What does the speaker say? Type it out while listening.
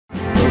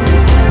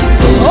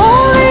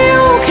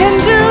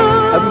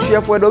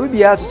abusuafo do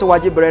bibia se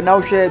waje bre na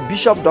hwe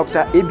Bishop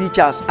Dr. A.B.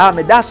 Charles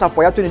me da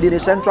safo ya to ne di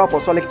Central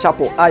Apostolic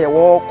Chapel aye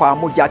wo kwa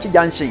mo Jachi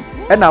Junction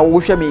e na wo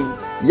hwe me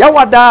ya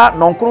wada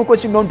nonkron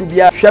kosi nondu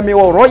bia hwe me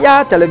wo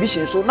Royal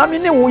Television so na me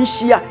ne wo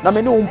nhia na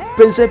me ne wo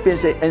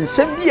pense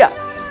ensem bia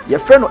ye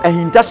frɛ no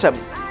ahintasɛm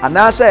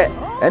anase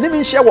ene me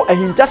nhia wo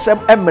ahintasɛm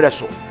emre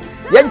so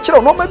ye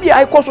nkyerɛ no ma bia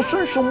ai kɔ so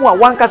sunsumu a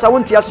wankasa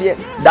wonti ase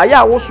da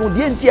ya wo so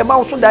de ntie ma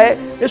wo so da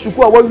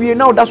esuku a wawie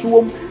na oda so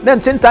wom na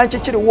ntentan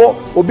kyekere wo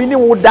obi ne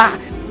wo da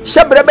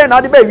hyebre ben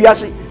na de ba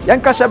wiase ye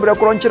nka hyebre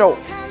koro nkyerɛ wo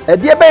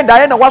ɛdeɛ ben da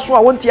ye na waso a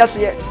wonti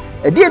ase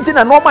ɛdeɛ nti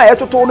na normal ye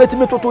toto no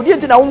timi toto ɛdeɛ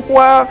nti na wonko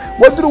a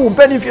waduru wo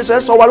mpani fie so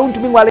ɛsɛ wale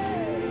ntumi nwale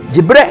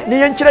gibre ne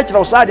ye nkyerɛ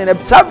wo sa de na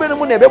sabe no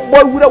mu na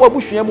ɛbɛbɔ wura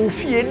wabusua mu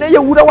fie na ye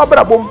wura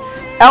wabrabom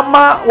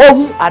ama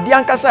wahu ade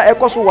ankasa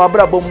ɛkɔso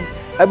wabrabom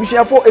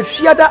abusuafo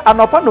efiada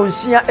anopa no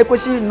nsia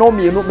ekosi no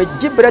mienu me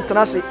gibre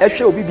tenase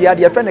ehwe obi bia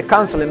de efe ne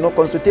counseling no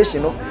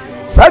consultation no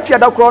sa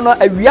fiada kro no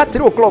awia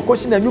 3 o'clock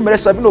kosi na nwumere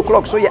 7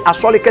 o'clock so ye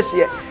asole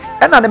kese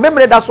e na ne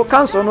memre da so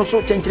counsel no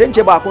so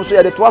chenchirenche ba ko so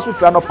ye de to aso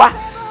fi anopa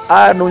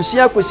no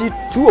nsia kosi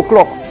 2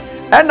 o'clock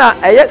e na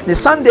eye ne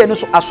Sunday no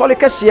so asole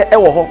kese e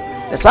wo ho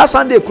ne sa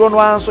Sunday kro no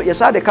an so ye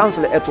sa de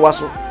counsel e to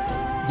aso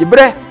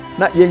gibre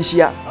na ye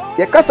nhia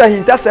ye kasa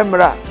hinta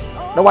semra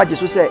na waje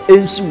so se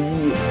ensi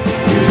wiye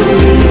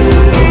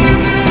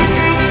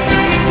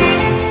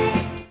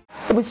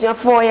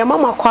Abusuafo ya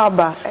mama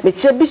kwaba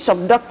meche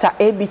Bishop Dr.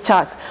 A.B.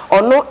 Charles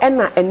ono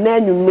ena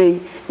enanwumre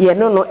ye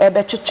no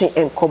ebetwetwe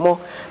enkomo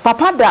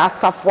papa da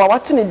asafo a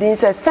wato ne din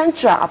se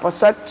Central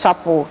Apostolic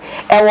Chapel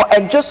ewo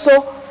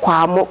ejoso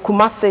kwamo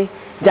Kumase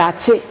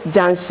Jachi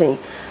Junction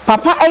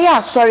papa eya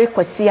asori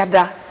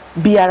kwasiada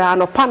biara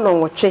no pa no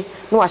nwoche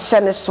no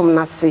ahye ne som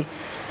nase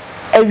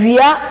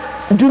awia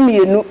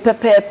dumienu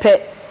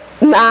pepepe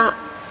na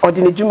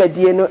odine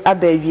dwumadie no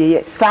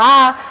abawieye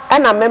saa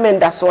na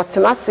memenda so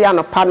tenase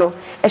anopa no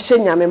ehye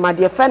nyame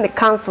made fa ne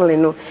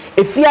counseling no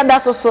efiada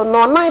so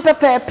no nan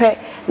pepepe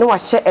na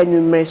wahye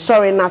anwumre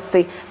sorry na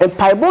se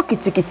empaibo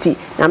kitikiti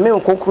nyame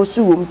nkonkro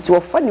so wom ti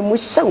ofa ne mu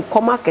hye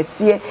nkoma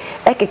kase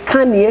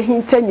ekeka ne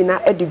ahinta nyina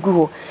edigu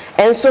ho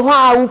enso ho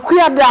a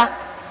wukuada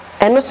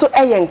eno so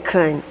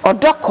eyenkran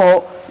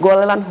odoko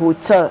Golan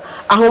Hotel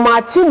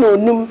ahomachi no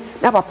num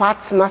na papa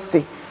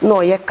tenase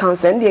no ye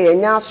cancer and ye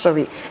nya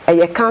sorry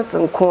ye cancer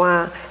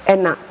nko a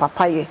na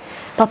papa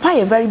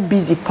ye very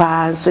busy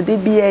pa so de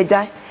bi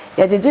eja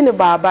ye jeje ne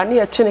baba na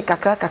ye twene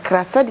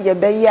kakra said ye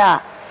be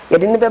ya ye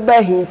de ne be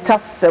ba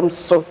hintasem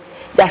so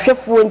ya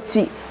hwefo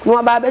nti no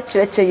aba ba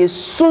kireche ye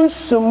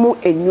sunsumu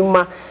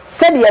enuma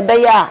said ye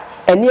be ya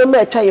ene ma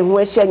atwa ye ho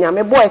ahia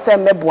nyame boy say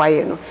meboa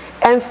ye no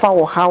emfa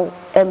wo haw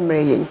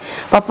emre ye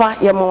papa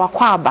ye ma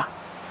wakwa aba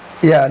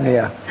yeah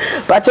no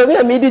but obi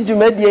amidi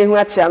dwumadie hu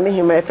akia me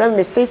hima e friend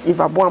Mrs.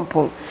 Eva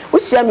Boampon wo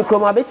hia me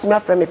kroma betimi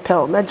afra me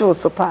pel meje wo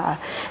so pa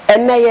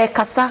enne ye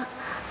kasa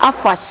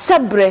afa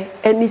hyebre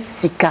ani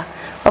sika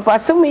papa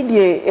asemi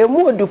die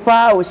emu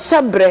odupa o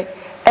hyebre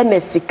ene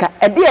sika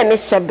ede ene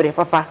hyebre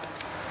papa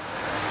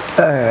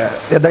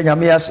da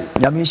nyame ase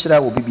nyame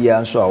nhira wo bibia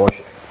nso a wo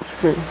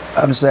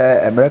am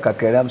say America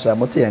kere am say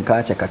mote yen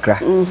ka kakra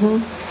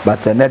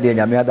but na de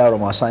nyame adaro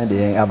mo asan de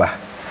yen aba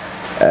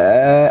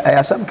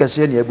ayasam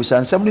kase ne abusa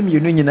nsam ne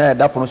mienu nyina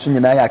da pono so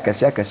nyina ya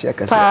kase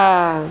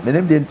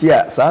menem de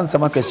ntia sa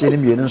nsam kase ne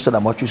mienu so na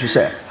motwu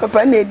se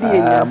papa na edi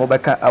enya mo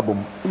beka abom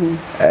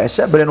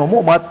hyebre no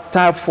mo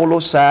ta follow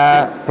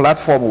sa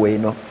platform we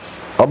no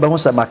obe ho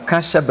se maka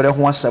hyebre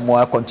ho asem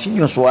a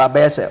continue so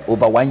abese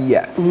over 1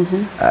 year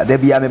da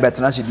bia me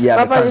betena se bia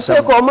me kan sam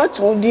papa se ko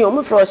matu di o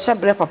me fro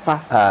hyebre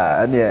papa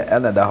ene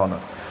ana da ho no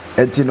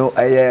enti no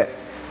aye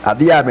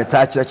ade a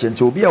meta kyerɛ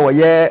nti obi a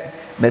wɔyɛ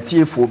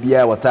metiefo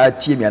bia wata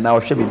tie me na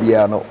ohwe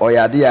bibia no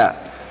oyade a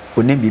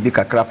onim bibi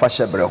kakra fa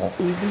hyebre ho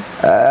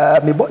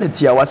me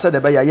boneti a wasa de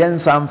ba ya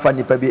yensa mfa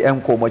nipa bi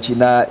enko mochi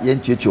na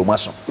yentuetuo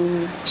maso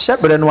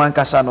hyebre no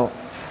ankasa no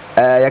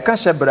ya ka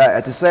hyebre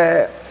ete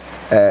se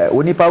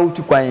onipa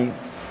utu kwan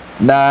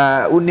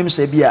na onim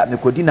se bia me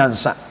kodi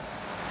nansa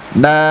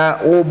na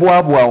wo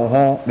boaboa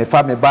ho me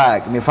fa me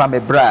bag me fa me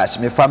brush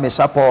me fa me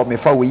sapo me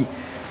fa wi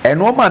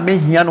eno ma me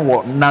hia no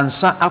wo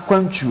nansa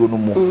akwantuo no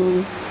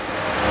mu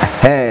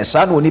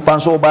sa no nipa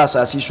nso ba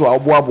asase so a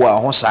oboaboa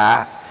ho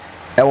saa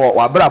ewo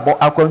wabrabo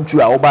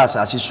akwantu a oba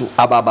asase so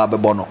ababa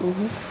bebo no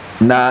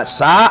na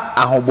saa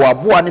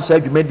ahoboaboa ne saa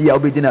dwumadi a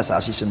obedi na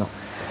asase so no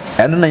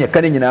eno na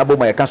yeka ne nyina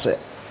aboma yeka se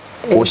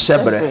o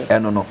hyebre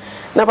eno no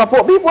na papa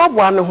obi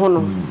boaboa ne ho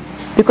no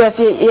because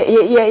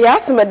ye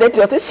asema that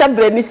o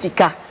hyebre ni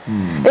sika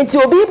enti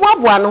obi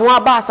boaboa ne ho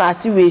aba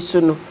asase we so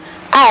no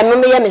a eno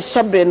no ye ne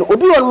hyebre no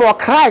obi won mo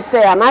cry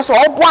say anaso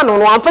oboa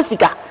no amfa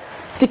sika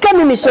sika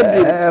no ni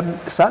hyebre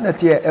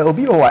sanete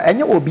obi ho a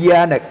enye obi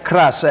a na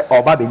crash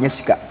oba benya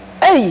sika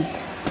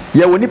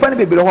ye woni pa ne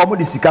bebere ho mo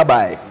di sika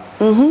bae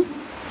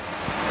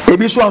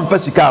ebi so amfa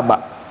sika ama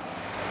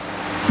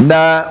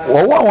na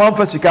wo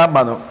amfa sika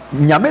ama no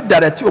nyame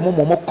dareti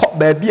omomo ko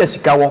ba bia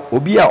sika wo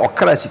obi a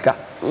okra sika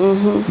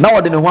na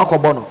wode ne ho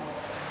akobọ no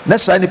na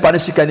sa ni pa ne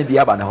sika ne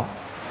bia ba ne ho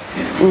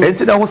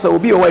enti na ho sa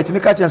obi o wa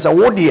etimi ka chensa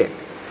wo de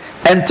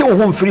ente wo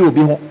ho mfiri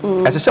obi ho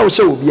ese sɛ wo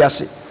hyɛ obi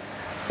ase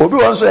obi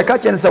won so yɛka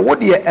kyɛn sɛ wo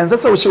de ense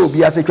sɛ wo hyɛ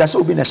obi ase twa sɛ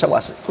obi na hyɛ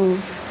wase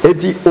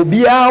enti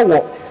obi a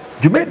wo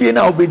dwumadi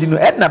na obedi no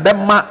ɛna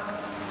bɛma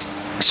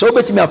sɛ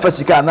obetimi afa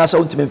sika na sɛ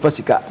wontimi mfa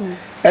sika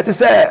ɛte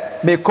sɛ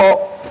mekɔ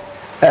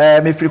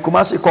me firi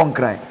Kumasi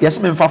Konkran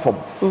yɛsɛ me mfa fam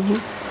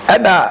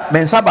ɛna me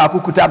nsa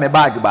baako kuta me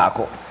bag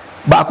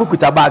baako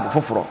kuta bag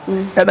foforo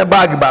ɛna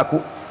bag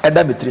baako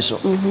ɛda me tiri so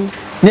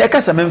ne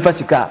yɛkasa me mfa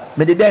sika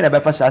me de den na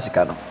bɛfa sa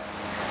sika no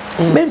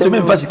me ntumi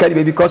mfa sika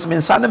ni because me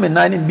nsa ne me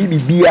nan ne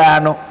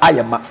bibia no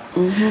ayema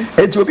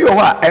enti obi wo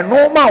ha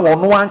ɛno ma wo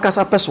no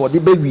ankasa pɛso de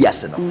ba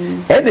wiase no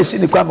ɛna si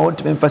ne kwa ma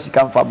wontumi mfa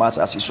sika mfa ma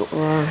asase so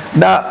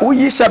na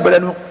uyi hyabere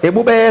no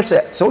emu bɛyɛ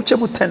sɛ wo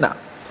kyemu 10 a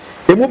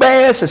emu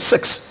bɛyɛ sɛ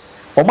 6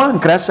 Oman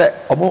krasa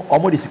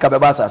omo de sika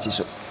beba asase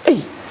so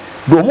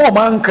do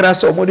oman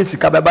krasa omo de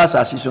sika beba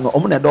asase so no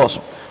omo na dɔɔso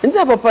nti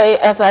papa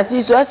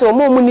asase so ase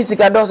omo ni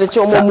sika dɔɔso che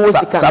omo mu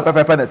sika sa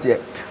pepe na tie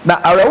na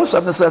arewo so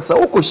na sɛ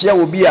wokohia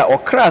obi a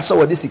ɔkrasa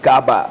wo de sika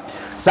aba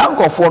sa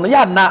nkɔfo no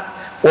ya na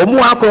omo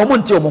akɔ omo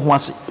nti omo ho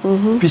ase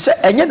fi sɛ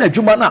enye na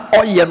adwuma na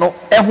ɔyɛ no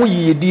ɛho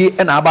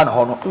yiyedie na aba na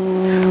hɔ no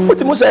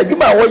wotimo sɛ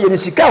adwuma a wɔyɛ ne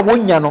sika a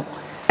wonya no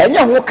enye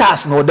ho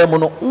cars na ɔdam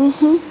no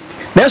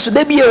Nanso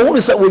de bia wo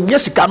se wonya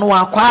sika no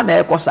akwa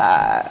na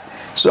ekosa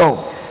so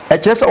e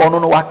kire se ono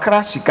no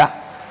wakra sika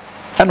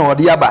na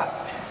ode aba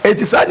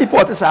eti sa ni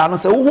pot sa no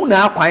se wo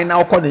na akwan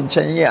na okọ ne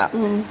nchen a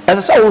e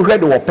se wo hwe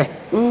de wo pe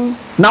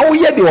na wo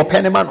ye de wo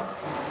pe ne ma no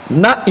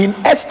na in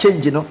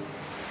exchange no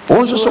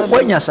wo so so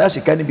wonya sa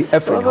sika ni bi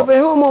efre no be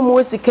ho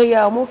mo sika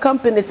ya mo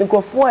companies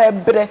nkofo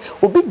ebre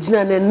obi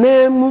gina na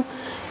namu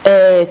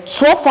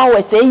 12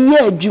 hours e ye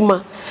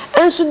adwuma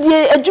enso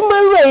die adwuma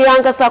wura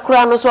yankasa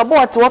kura no so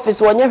about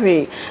office wonye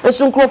hwe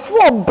enso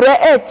nkrofo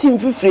bre team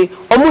fifire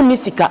omo ni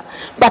sika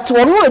but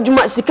wono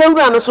adwuma sika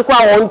wura no so kwa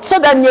won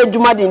tsada ni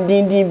adwuma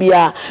dindindin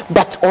bia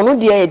but ono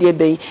de ye de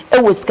bei e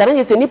wo sika na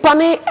yese nipa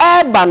ne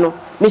eba no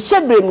me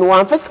hyebrem no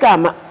wan fasika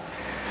ama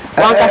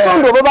wan kasa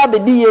ndo baba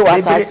bedi ye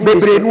wasase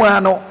bebre no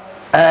ano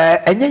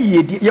enye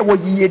yedie ye wo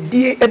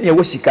yedie ene ye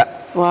wo sika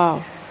wow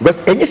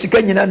bas enye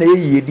sika nyina na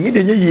yeyedie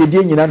enye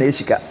yedie nyina na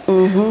esika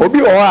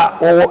obi wo a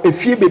wo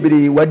efie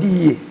bebre wadi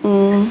yie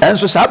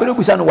enso saa bere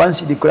kusa no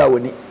wansi de kura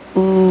woni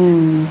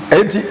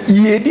enti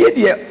yedie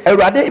de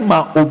awurade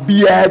ma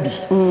obia bi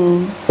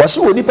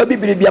waso onipa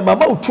bebre bia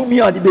mama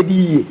otumi a de bedi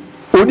yie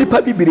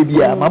onipa bebre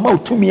bia mama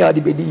otumi a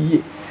de bedi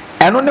yie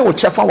eno ne wo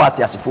chefa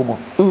wate asefo mo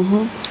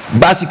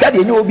basika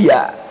de enye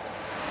obia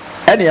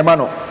ene ye ma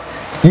no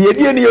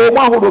yedie ne ye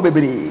mo ahodo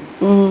bebre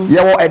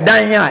ye wo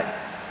edan a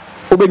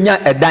obenya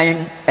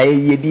edan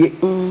eyedie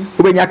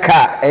obenya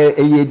ka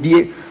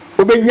eyedie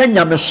obenya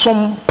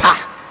nyamesom pa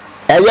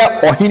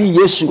eye ohini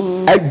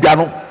Yesu adwa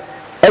no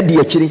edi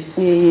akiri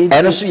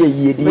eno so ye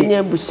yedie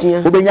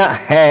obenya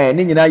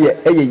ne nyina ye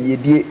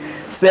yedie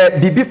se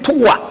bibi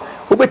towa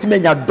obetime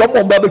nya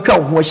domo mba betwa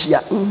ho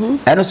ahia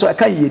eno so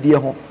aka yedie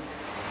ho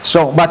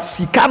so but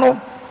sika no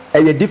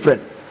eye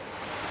different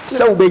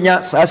se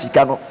obenya sa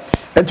sika no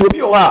enti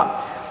obi o a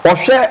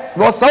ohwe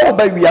wo sa wo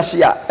ba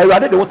wiase a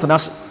awade de wotena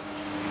se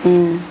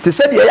te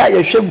said ya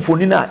hwe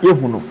mfoni na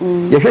yehu no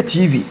ye hwe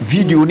TV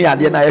video ni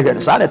ade na ye hwe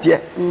no sa na te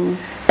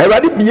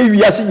ewade biye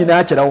wiase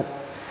nyina kyerɛ wo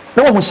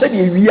na wo hye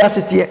de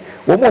wiase te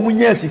wo mo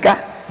nya sika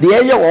de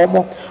ye wo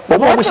mo wo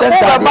mo hye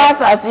nta de ba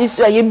sa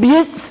isu ye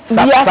biye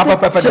wiase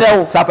kyerɛ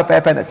wo sa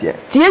pepe na te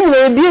tie nyina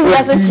ye biye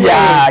wiase kyerɛ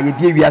ya ye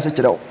biye wiase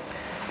kyerɛ wo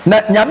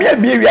na nyame ya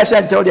biye wiase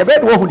kyerɛ wo de be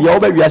wo hu de wo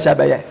ba wiase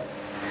abaye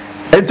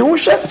enti wo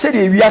hye se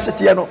de wiase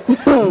te no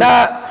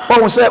na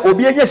wo se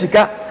obi enya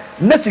sika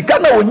na sika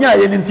na onya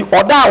ye nti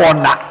oda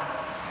wona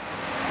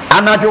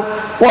anajo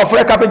wo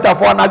frɛ carpenter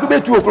for anajo be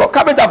 2 o'clock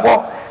carpenter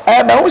for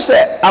ma wo se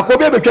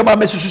akobe betwa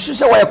ma sususu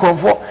se wo ye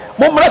kromfo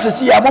mo mra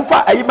sesi ya mo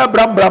fa ayi ma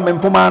brambram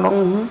mpoma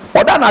no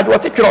oda anajo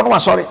te twero no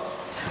asɔre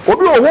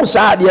obi wo hu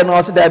saa de no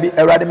ɔse da bi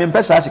awurade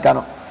mempɛ saa sika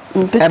no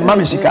ma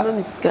me sika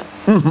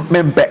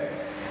mempɛ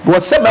wo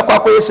se mekwa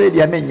kwa yese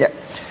de menye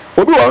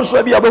obi wo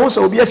nso bi obi hu se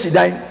obi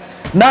asidan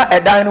na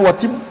edan no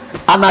wotim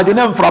anajo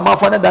na mframa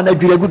fa na da na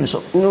dwira gudu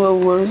so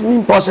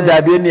posi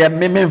da bi ne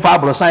me mfa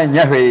abrosan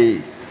nya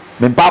hwe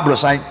me mpa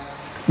abrosan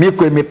me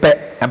ko me pe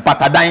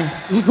empatadan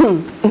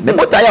ne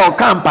bota ya o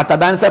kan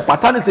empatadan se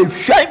patane se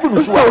hwai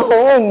gudu so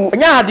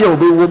nya ade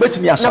obi wo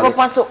betimi asare na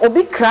papa so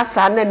obi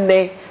krasa na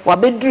ne wa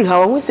bedru ha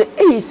wo se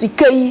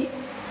sika yi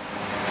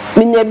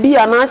minya bi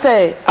ana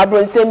se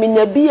abronse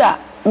minya bi a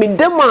me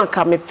dem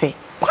aka me pe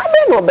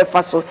kwabe no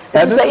befa so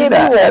say e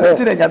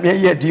na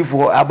nyame ye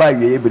difo aba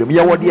wie ebirem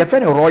ye wode ye fe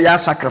ne royal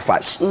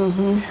sacrifice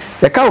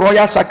ye ka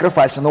royal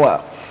sacrifice no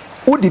a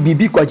udi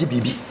bibi kwaji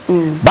bibi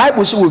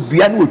bible say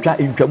odua na otwa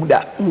entwamu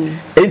da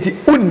enti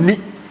unni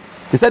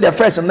they said the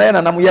first na na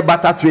nam ye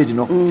barter trade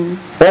no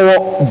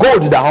or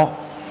gold da ho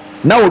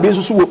na obi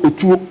nso so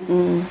otuo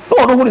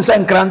no no hu ni say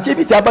nkrante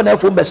bi ta ba na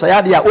afo mbesa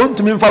ya de a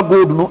ontumi mfa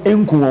gold no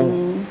enku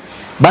won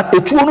but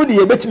etuo no de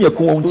ye betimi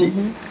akun won ti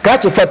ka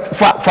che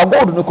fa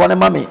gold no ko ne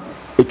mame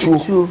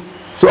etuo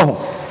so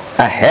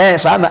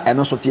sana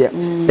eno so te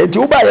enti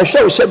wo ba ye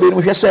hwe wo hye be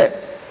no hwe se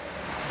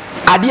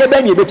adeɛ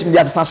bɛ nyɛ betimi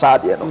dia sesa saa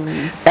adeɛ no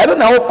ɛno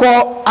na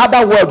wokɔ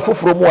other world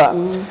foforo mu a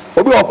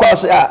obi wɔ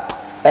sɛ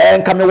a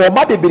nka me wɔ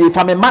ma bebree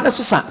fa me ma no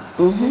sesa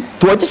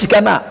to ɔgye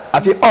sika na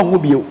afei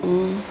ɔnwo bio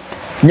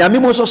nyame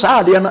mu so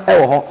saa adeɛ no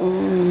ɛwɔ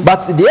hɔ but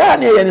deɛ a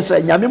ne yɛ ne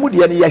sɛ nyame mu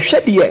deɛ no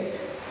yɛhwɛ deɛ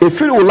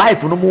ɛfiri wo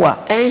life no mu a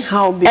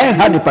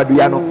ɛnha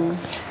nipadua no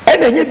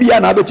ɛna ɛnyɛ bia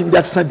na wobɛtumi de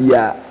asesa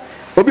biaa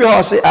obi hɔ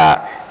sɛ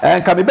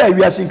nka mebɛa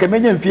wiase nka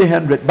mɛnya mfie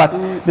 100 but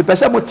mepɛ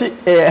sɛ mote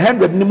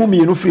 100 no mu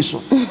mmienu firi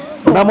so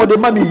na mode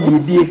ma me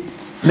yiedie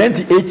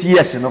 98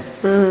 years no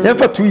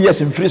yɛmfa 2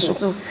 years mfiri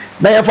so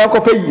na yɛmfa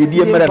nkɔpɛ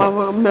yiedie mmerɛ no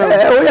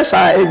woyɛ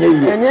saa ɛnyɛ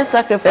yie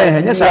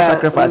ɛnyɛ saa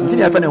sacrifice nti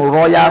ne yɛfɛ ne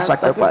royal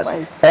sacrifice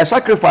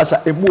sacrifice a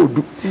ɛmu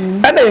odu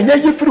ɛna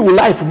yɛnyɛ yi firi wo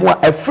life mu a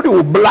ɛfiri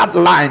wo blood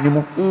line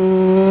mu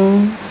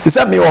te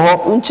sɛ mewɔ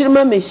hɔ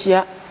nkyirima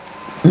mehyia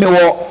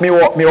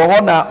mewɔ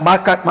hɔ na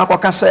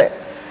makɔka sɛ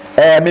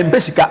mempɛ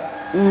sika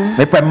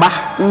mepɛ mma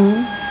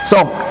so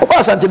oba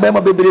asante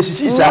bema bebre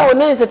sisi sa no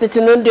na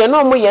setete no de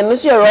no mo ye no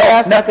so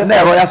royal sacrifice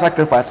na royal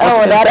sacrifice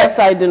on the other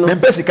side no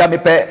mempɛ sika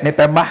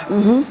mepɛ mma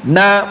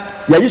na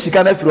ya yi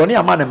sika na firi oni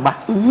ama ne mma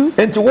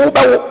enti wo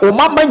ba wo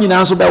mama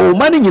nyina so ba wo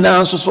ma ne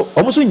nyina so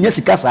omo so nya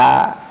sika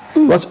saa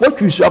was what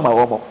you so ama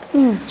wo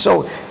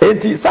so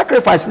enti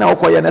sacrifice na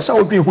okoye na sa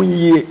obi hu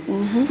yie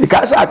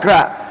because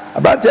akra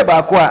abante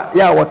ba ko a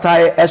ya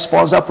wotai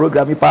sponsor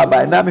program pa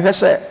ba na me hwɛ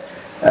sɛ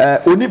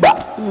oniba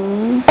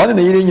on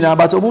na yire nyina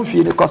but omo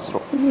fie ne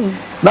kosro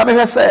na me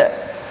hwɛ sɛ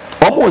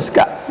omo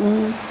sika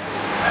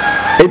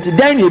enti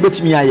dan ne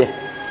ebetimi aye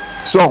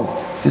so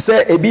ti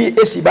sɛ ebi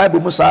esi bible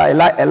mu sa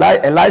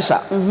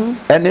Elisha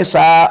ene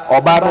sa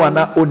oba no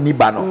na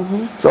oniba no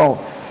so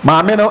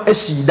maame no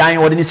esi dan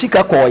wode ne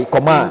sika kɔi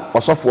kɔma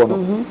ɔsɔfo no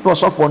na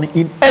ɔsɔfo no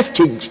in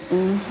exchange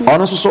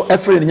ɔno so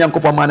efre ne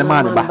nyankopɔ ma ne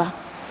ba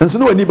nso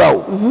no oniba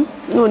o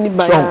no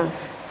oniba so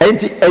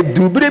enti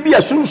edubere bi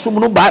asunsum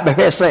no ba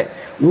behwe sɛ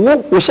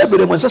wo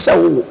hyɛbere mo sɛ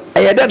wo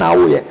ɛyɛ dɛ na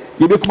wo yɛ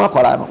yebekuma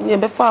kwara no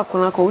yebefa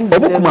akona ko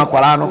wo kuma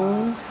kwara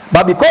no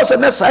but because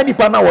na sa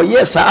nipa na wo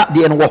yɛ sa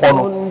de no wo hɔ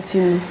no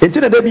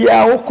enti na da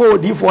bia wo ko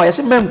difo ayɛ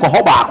sɛ men ko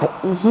hɔ baako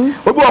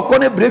obi wo ko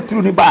ne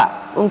breakthrough ni ba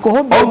onko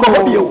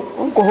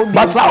hɔ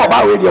but sa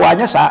oba we de wa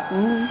nya sa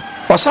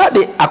ɔsa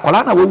de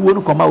akwara na wo wuo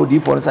no kɔma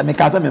odifo no sɛ me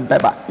ka sɛ me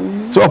mpɛ ba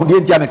so wo de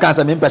enti a me ka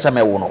sɛ me mpɛ sɛ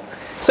me wo no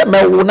sɛ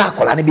me wo na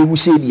akwara ne be wu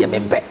sɛ bi me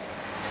mpɛ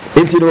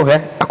enti no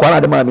hɛ akwara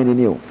de ma me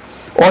ni o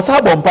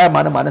osa bompa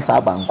ma ne sa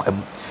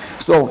bankwam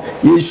so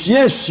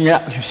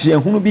yesua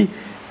hunu bi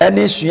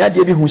ene sua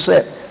de bi hu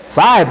se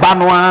sa eba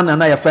no ana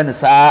na ye fe ne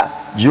sa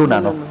Jona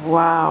no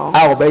wow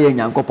a obeye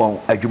nyankopon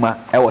adwuma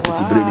e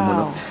wotete bere ni mu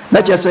no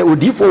na che se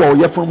odifo wo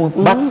ye funu mu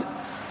but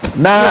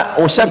na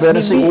o shebe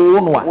ne se wo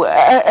no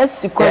a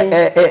esikon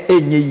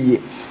enye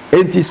yie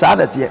enti sa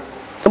da te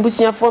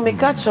abusua for me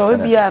catch o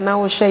bia na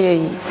wo hwe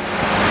ye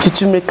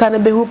tutumrika na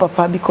behu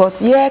papa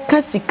because ye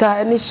ka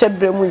sika ne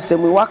hyebre mu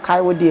nsemu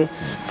wakai wo de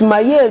sima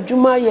ye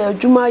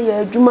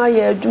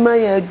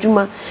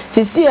adwuma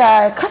sisi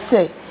a ka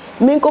se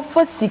minko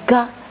fa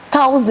sika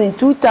 1000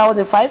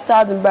 2000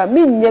 5000 ba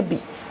minnya bi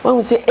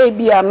won se e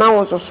bia na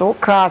wo so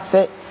kra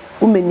se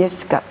umenya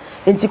sika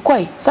enti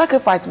kwai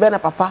sacrifice be na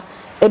papa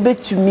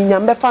ebetumi nya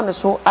mbefa ne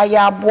so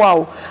aya aboa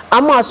o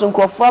ama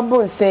asonkrofo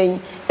abo nsen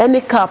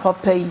ene ka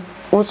papa yi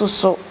won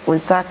so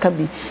wonsa ka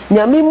bi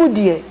nyame mu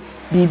de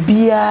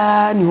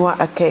bibia ni ho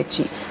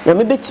akachi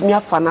nyame betimi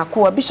afa na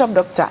ko Bishop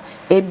Dr.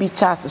 A.B.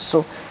 Charles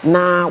so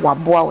na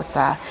waboa wo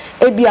saa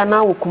ebia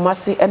na wo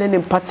kumase ene ne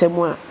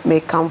mpatemu a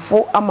me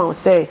kamfo ama wo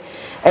se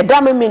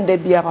eda me mende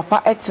bia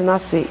papa etena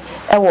se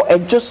ewo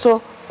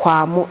edwoso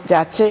kwamo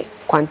jache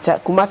kwanta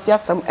kumase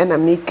asam ena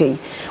mekai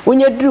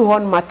wonye duru ho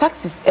no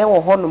taxis ewo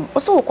ho no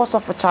so wo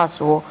kosofo Charles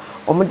ho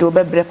omde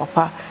obebre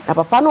papa na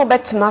papa na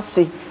obetena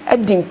se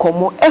edi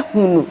nkomo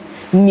ehunu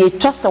ni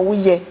etwasa wo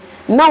ye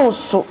na wo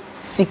so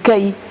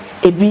sikai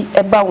ebi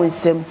eba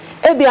wonsem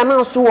ebi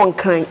ananso won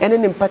kran ene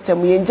ne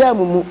mpatam yenja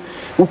mumu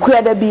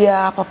ukua da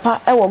bia papa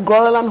ewo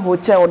Groland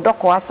Hotel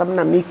doko asam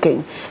na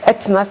meken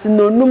etena se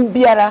nonum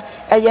biara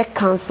eye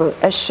council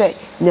ehye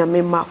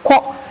nyame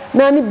makọ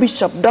na ni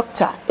Bishop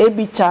Dr.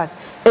 A.B. Charles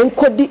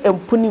enkodi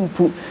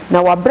empunimpu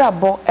na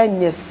wabrabo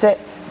enye se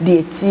de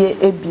etie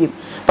ebiem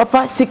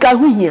papa sika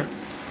huhia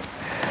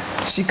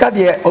sika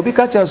de obi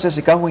ka tell se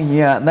sika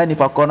huhia na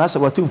nipa kọ na se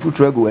watu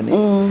mfutro agu ani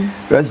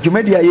because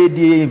jumedi aye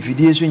die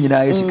mfidie so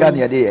nyina sika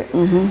ne de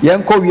ye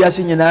nkọ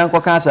wiase nyina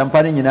nkọ ka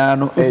asampa ne nyina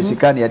no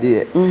sika ne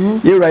de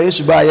ye wura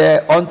Yesu ba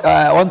ye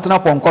ontena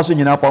ponko so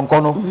nyina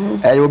ponko no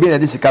obi na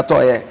de sika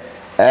to ye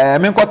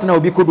men kwatena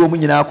obi kodo mu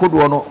nyina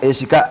kodo no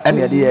sika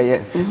ne de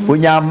ye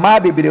onya ma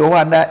bebere ho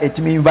ana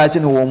etimi invite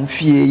no wo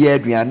mfie ye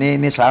aduane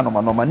ne saa no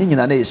ma ne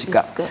nyina na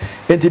sika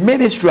enti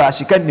ministry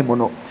sika ni mu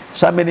no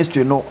sa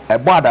ministry no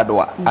ebo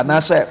adadoa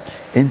anase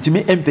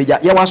entimi empeja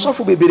ye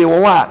wasofo bebere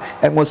wo a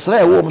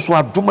engosra wo mso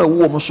adoma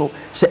wo mso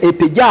se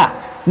epeja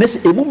ne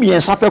se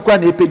emumiensa pekwa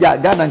na epeja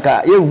Ghana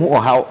nka ye hu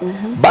ohaw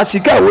ba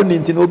sika wo ni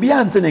ntini obi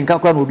ante ne nka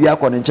kwa na obi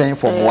akọ ne nchen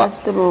fomwa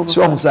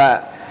so on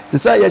sa te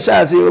sa ye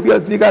sha se obi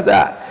otimi ka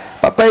sa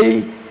papa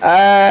yi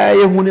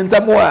ye hu ne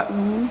ntamo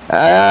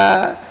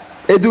a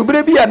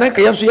edubre bi ana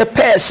ka yenso ye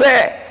pɛ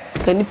sɛ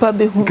kanipa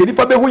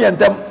behu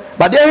yentem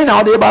but there na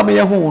ode ba me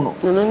ye hu no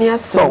no ne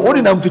ase so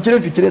wodi na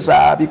mfikire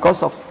saa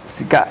because of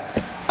sika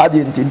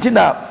ade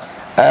ntintina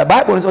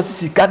bible says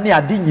sika ne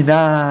ade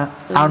nyina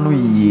anu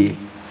yie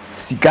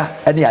sika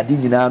ne ade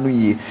nyina anu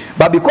yie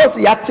but because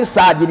yate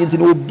saa ade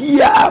ntina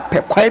obia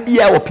pɛ kwan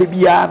bia wo pɛ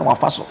bia na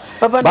wafa so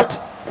but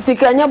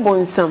sika nya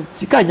bonsam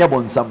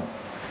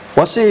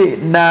wo se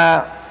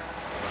na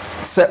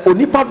se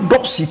onipa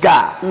dɔ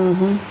sika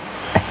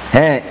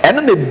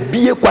eno na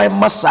bie kwan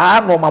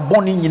masa no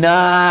maboni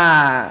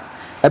nyina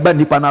eba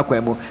nipa na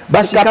kwan mu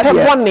ba sika pe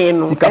boni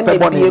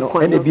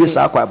no ene bie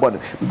sa kwan boni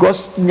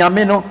because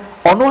nyame no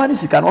ono ani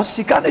sika no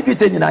sika na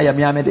dwete nyina ya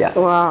miame dia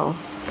wow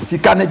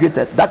sika na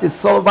dwete that is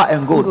silver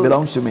and gold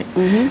belongs to me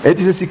it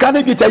is sika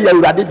na dwete ya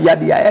urade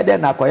dia ede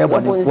na kwan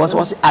boni because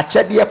was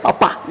achede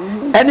papa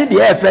ene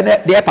dia efe ne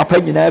dia papa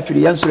nyina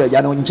afiri yensoro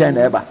agya no nchen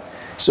na eba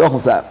so ho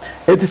sa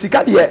it is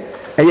sika dia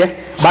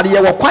but ye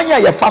wo kwan ya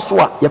ye fa so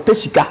a ye pe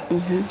sika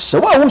se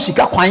wa hu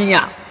sika kwan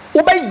ya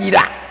wo ba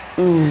yira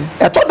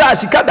to da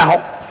sika da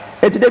ho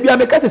eti da bia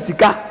me ka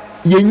sika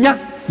ye nya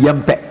ye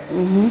mpe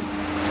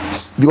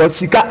because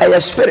sika a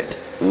spirit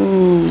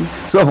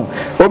so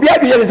obi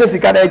adwe se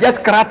sika na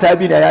just krata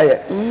bi na ya ye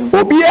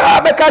obi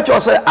a be ka cho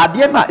se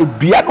ade na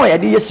edua no ye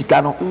de ye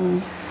sika no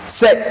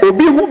se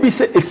obi hu bi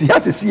se esi ha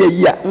se ye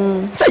yi a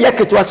se ye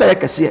ketwa se ye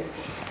kese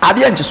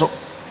ade nche so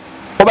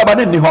obaba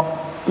ne ni ho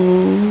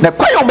na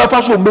kwayo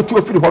mbefa so mbetu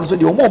afiri ho so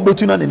de o mo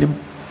mbetu na nanim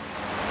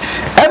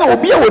ena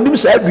obi a wonim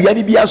sa adua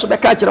ni bia so be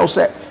ka kire wo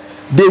se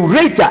the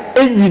rate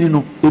enyini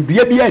no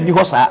edua bia ani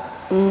ho saa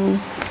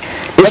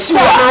esi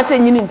wa se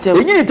enyini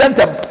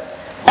tentem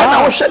ena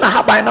wo hwe na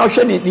haban na wo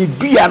hwe ni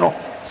dua no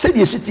se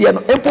de sitie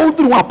no empo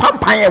uduru ho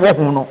pampan e wo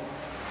ho no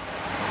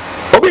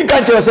obi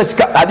nka kire se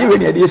sika ade we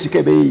ni ade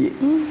sika be yi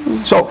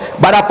so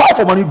but apart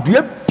from any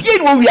dua bia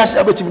no wi ase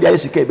abetim de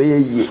sika be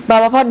yi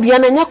papa dua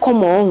na nya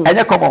common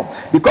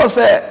because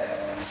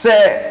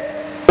say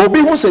obi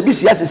hu se bi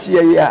sia sesi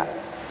yi a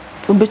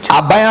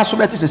aban aso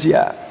beti sesi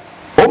a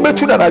o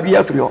metu na bia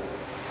afiri ho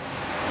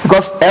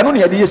because eno na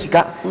ye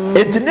sika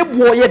entine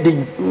bo ye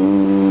den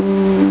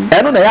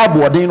eno na ya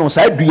bo den no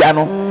sa dua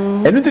no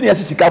eno ntine ya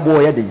sika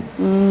bo ye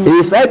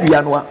den sa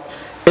dua no a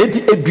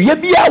enti edua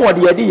bia wo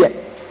de ye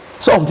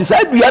so nti sa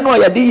dua no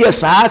ye de ye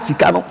sa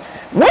sika no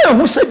wo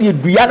hu se bi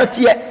dua no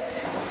te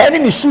ene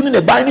ni su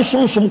ne ban ni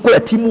sunsum ko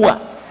atimu a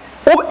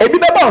ebi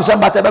be ba onsam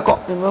bata be ko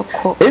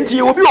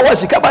enti obi wo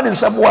sika ba ne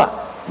nsam a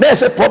na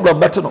ese problem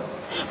beto no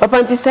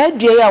papa nti sa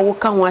dua ya wo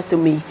ka ho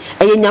asem yi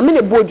eye nyame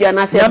ne bo dua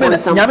na se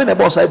nsam nyame ne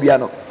bo sa dua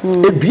no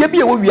edua bi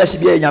e wo wiase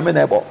bi e nyame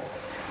ne bo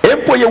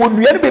empo ye wo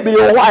nua ne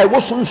bebere wo ai wo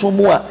sunsum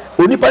mu a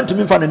onipa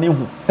ntumi fa ne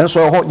hu enso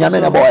ho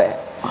nyame ne bo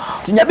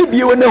ti nyame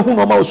bi wo ne hu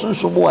no ma wo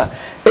sunsum mu a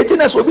eti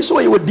na so obi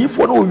so ye wo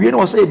difo no wo wie no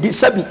wo say di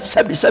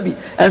sabi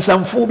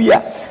ensamfo bi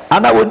a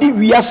ana wo di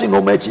wiase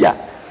no ma chi a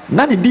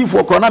na ne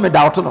difo ko na me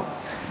doubt no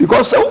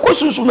because se uko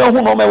sunsun na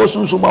hu no ma wo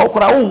sunsun ma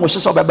ukora wo hwe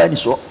se obeba ni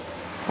so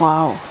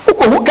wow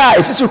uko hu ka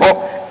esisi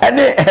ho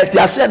ene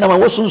etiase na ma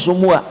wo sunsun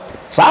mu a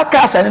sa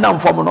ka se ne na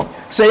mfom no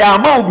se ya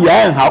ma obi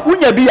a en ha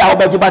unya bi a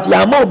obaji bat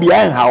ya ma obi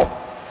a en ha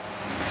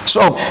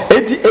so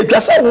eti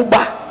etwasa wo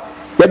ba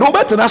ye do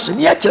betena se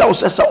ne ya kira wo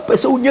se sa wo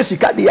pese unya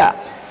sika de a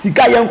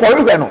sika ye nko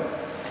hwehwe no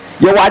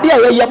ye wade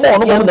a ye mo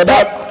no mo ne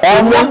ba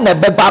ono ne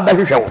beba ba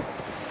hwehwe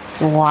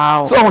wo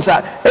wow so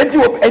sa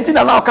enti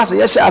na o ka se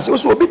ye sha ase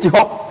so obi ti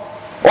ho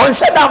on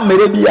said that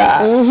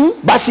merebia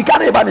ba sika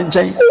na eba ne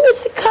nchen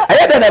sika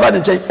aye de na eba ne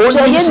nchen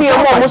on ye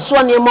nua mo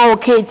so na ma o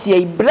keti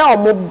e bra o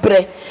mo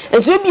bre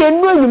enso bi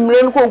enu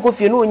anwumre no konko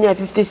fie no onya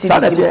 50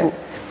 cedis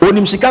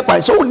onim sika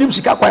kwan so onim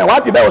sika kwan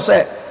wa bi be wo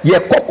se ye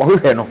kokko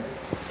hwehwe no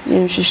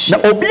na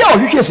obi a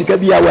ohwehwe sika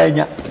bia wa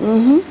anya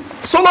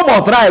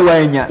Solomon try wa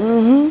anya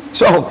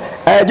so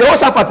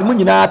Jehoshaphat mu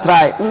nyina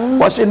try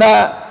wo se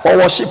na o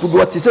worship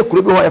go ti se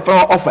kuro bi ho e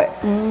fra offer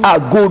a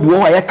gold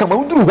wo ya kama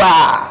uduru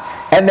ha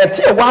and the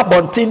tea wa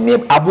bontin ni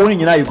aboni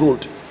nyina you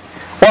gold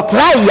o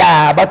try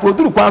ya but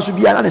oduru kwan so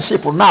bia na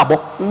ship na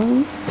abo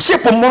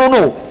ship mo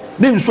no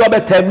ni nsu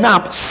abetem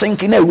na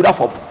sink na ewura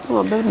for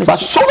but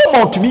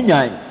Solomon to me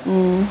nyan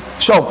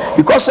so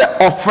because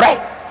of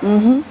right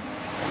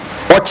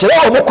o kire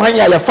o mo kwan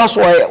ya ya fa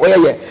so o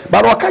ye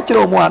but o ka kire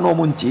o mo ana o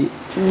mo nti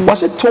wo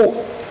se to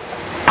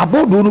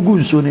abodu no gu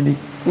nsu ni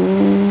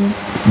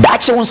da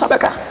che won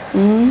sabeka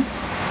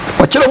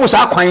o kire mo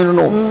sa kwan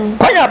no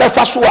kwan ya be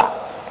fa so a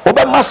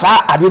obe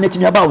masa ade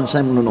netimi aba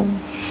wonsam no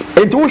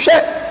enti wo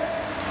hwe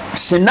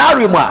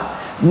scenario ma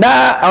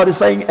na I was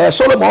saying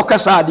Solomon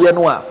kasa ade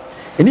no a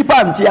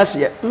enipa nti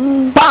ase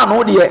pa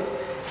no de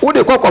wo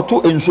de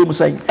kokoto ensom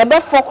san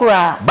ebe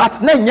fokra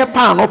but na nye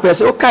pa no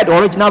pese o kai the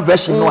original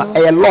version no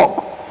a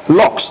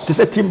locks to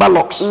say timber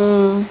locks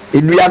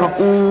enua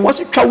no wo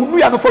se twa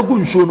unua no fa gu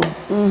nsuo no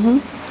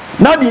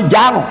na de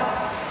gya no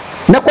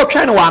na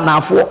kotwa ne wa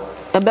anafo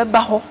ebe ba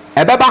ho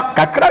ebe ba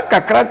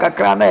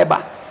kakra na eba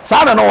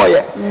sana no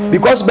ye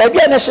because baby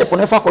na ship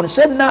no fa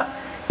concern na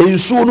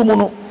ensuo no mu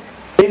no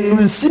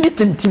ensini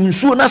tintim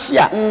nsuo na se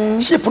a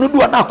ship no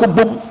duo na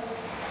akobom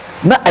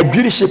na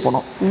adwiri ship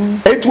no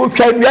enti wo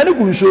twa nnua ne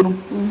gu nsuo no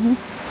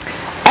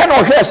ɛna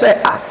ɔhwɛ sɛ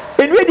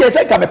nnua deɛ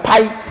sɛ ka me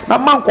pai na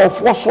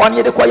mankɔfoɔ soa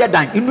ne de kɔyɛ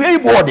dan nnua yi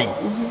boarding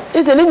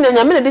ise ne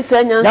nyame ne de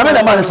sɛ nyansa nyame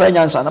na ma ne sɛ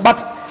nyansa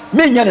but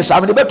me nya ne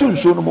saa me de betu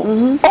nsuo no mu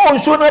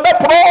nsuo no be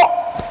pro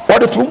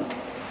wɔde tum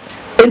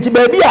enti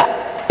baabi a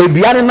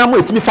edua ne nam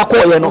etimi fa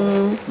kɔɔyɛ no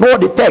na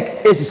wɔde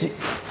peg esisi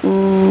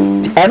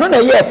ɛno na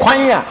yɛ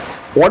kwan a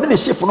wɔde ne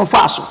ship no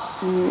fa so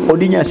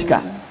wɔde nya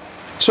sika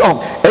so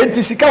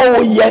enti sika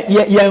wo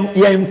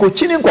yɛ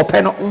nkochini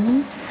nkɔpɛ no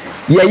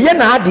yɛ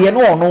na ade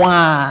no ɔno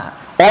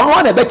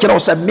a na be kyerɛ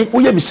sɛ me wo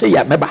yɛ me sɛ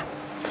ya meba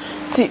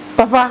ti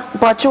papa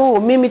bacho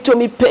mi to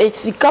mi pe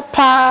sika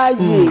pa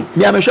ye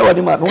mi amehwe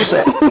wadi ma no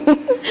sɛ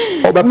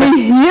oba mi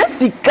hie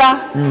sika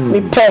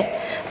mi pe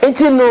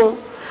enti no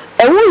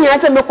ewu nya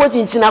se me ko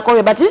chinchina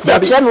ko but se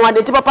che me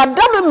wade ti papa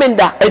da me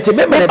menda enti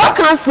me ba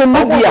kan se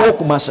mu bia wo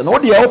kuma se no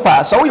de e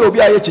pa sa wo ye obi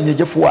a ye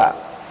chinyegefo a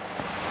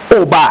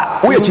o ba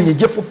wo ye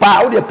chinyegefo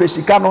pa wo de pe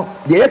sika no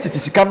de ye tete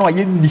sika no a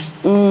ye nni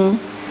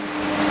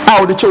a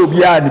wo de che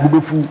obi a ne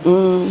bubefu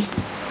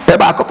e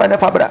ba akɔpa ne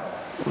fabra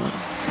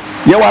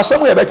ye wa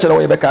asɛm ye be kyerɛ wo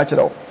ye be ka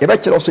kyerɛ wo ye be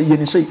kyerɛ wo sɛ ye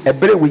ni sɛ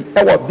ebere we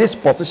e wɔ this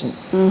position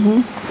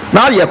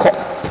na ye kɔ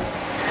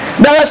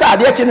na ye sɛ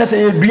ade kye ne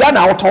sɛ dua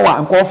na wotɔn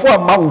a nkɔfo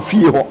amma wo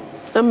fie hɔ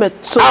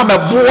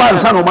ameboa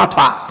nsa no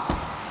matɔ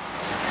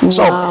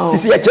so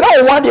tisi ye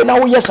kyerɛ wo wade na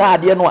wo ye sa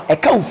ade no a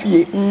ɛka wo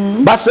fie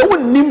ba sɛ wo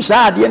nim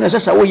sa ade na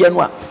sɛ wo ye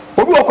no a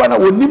obi wɔ kɔ na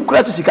wo nim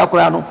kura sika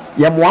kura no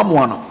ye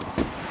moamoa no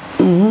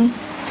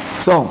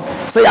so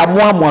say ya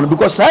moamoa no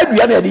because sa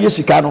dua na ye de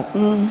sika no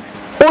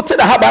o te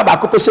da haba ba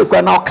ko pese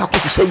kwa na o ka to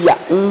se ya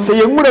se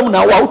ye nwura mu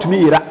na wa otumi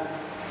yira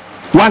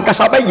wan ka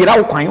sa ba yira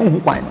wo kwan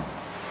hu kwan no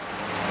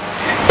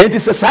enti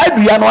se sa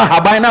dua no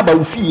haban na ba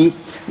ofie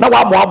na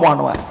wa moamoa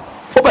no a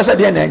o pese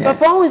de na enya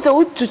papa hu se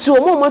ututu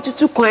o mo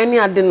tutu kwan ni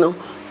ade no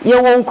ye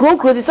won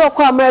krokro di se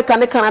ko America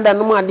ne Canada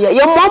no mu ade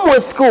ye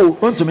moamoa school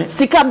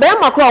sika be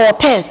makro wo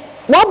pes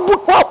wa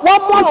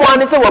moamoa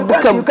ne se wa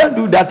bukam you can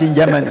do that in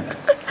Germany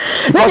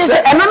because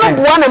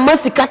another one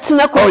masika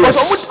tena ko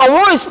because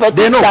omo respect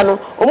sika no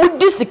omo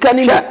di sika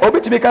ni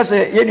obetimi ka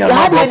se ye nua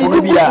ma bro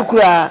no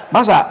bia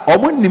masa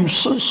omo nim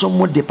sonsom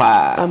mo de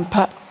pa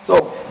ampa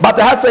so but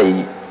ha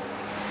say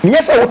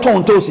nye se wo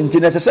ton to sinti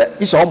na se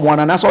ise omo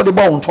ana na se wo de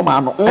bo ntoma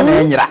no na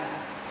enyira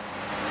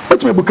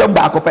obetimi bukam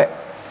ba akopɛ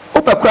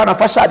opa kura na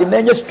fa shade na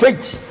enye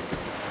straight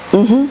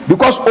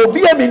because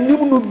obi a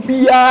nim no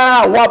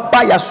bia wa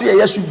ba yaso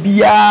yesu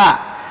bia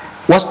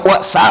was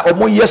sa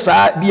omo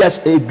yesa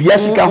bia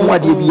sika ho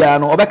ade bia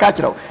no obeka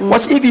kire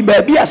was if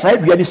ba bia sa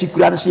dua ni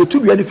sikura no se tu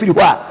dua ni firi ho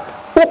a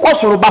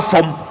ukosoro ba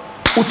fam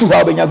utu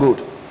ha obenya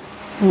gold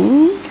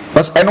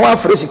was eno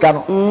afre sika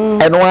no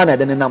eno na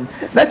de nenam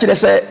na kire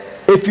se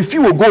efifi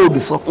wo gold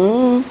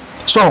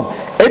so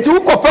eti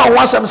ukopa ho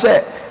asem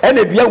se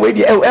ena dua we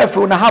di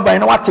efe na haban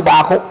na wate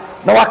baako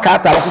na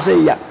wakata so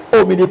se ya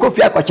o mi ni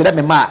kofi akokire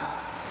me ma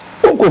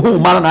unko hu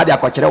ma na ade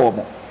akokire wo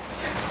mo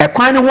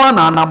ekwan ne ho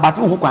ana na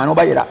mbatu hu kwan no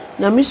ba yira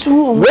na misu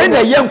hu we na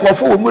ye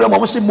nkofo wo mure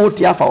mo se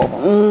moti afa wo mo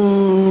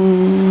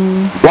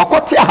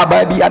wakote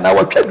ahaba bi ana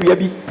watwa dua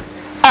bi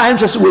a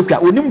ense se wotwa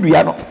onim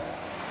dua no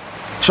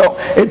so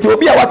enti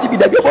obi a wate bi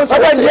da bi bo sa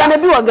wate na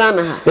bi wa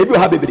Ghana ha ebi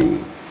ha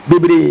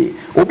bebre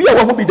obi a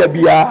wo ho bi da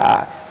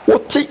bia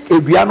wote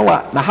edua no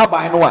a na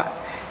haban no a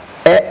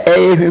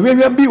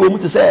hwehwehwem bi wo mu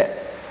te se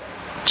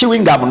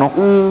chewing gum no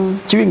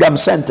chewing gum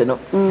scent no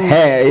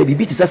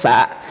bibi te se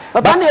sa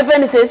papa na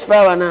even says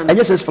flower na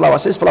enye says flower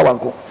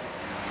nko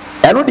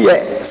eno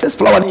de says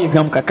flower ni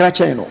hwam kakra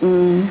chen no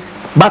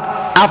but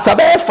after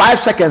about 5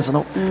 seconds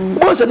no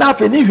mo se na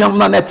afi ni hwam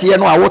na nete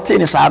no a wote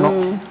ni sa no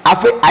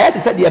afi ayate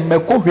se de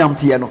meko hwam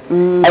te no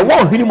e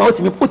wo hwini ma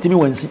otimi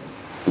wansi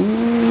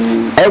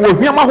e wo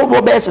hwam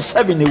ahodo be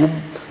 7 ne wum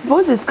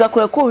Moses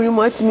kakra ko hwini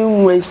ma otimi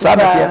wansi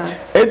sabete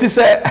enti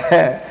se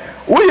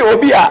we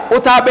obi a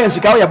ota ben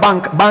sika wo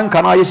bank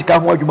na ye sika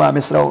ho adwuma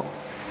mesrew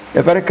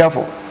you very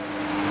careful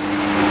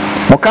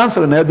mo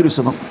cancel na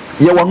adruso no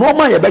ye wo no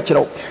ma ye be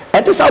kyerɛw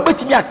enti sa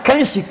obetimi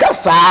akan sika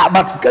saa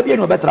but sika bi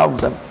enu betra wo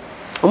nsam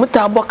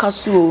omuta aboka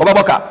so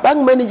obaboka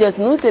bank managers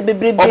no say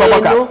bebrebe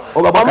no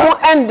omo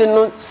end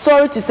no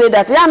sorry to say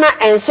that ya na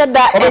enhye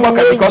da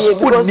because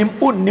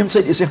unnim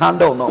say this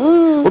handle no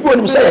obi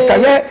onim say ka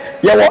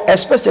ye wo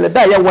especially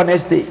da ye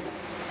Wednesday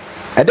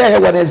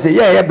Wednesday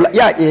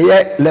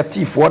yeah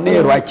lefty for ne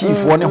righty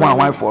for ne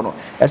hwan for no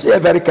I say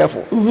very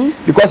careful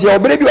because your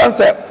baby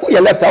answer who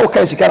your left how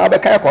can she can have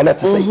a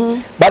left say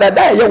but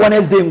that yeah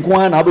Wednesday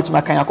nko na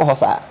obetima kan yakọ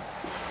hosa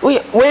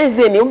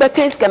Wednesday ni ube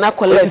kan sika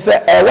collect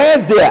say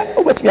Wednesday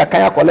obetima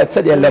kan yakọ collect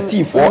say the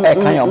lefty for e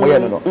kan ya moye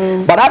no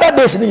but other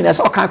days ni na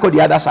say kan go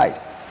the other side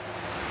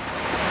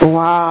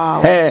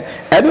wow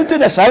enu te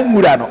na sai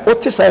ngura no o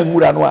te sai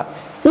ngura no a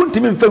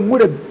untimi mfa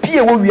ngura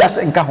bie wo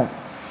wiase nka ho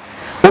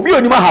obi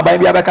onima haban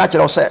bia be ka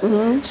kire o se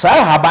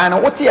sai haban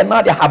no wote e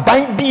na de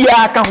haban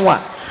bia ka ho a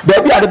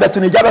baby ade beto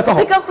ne ja beto ho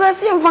sika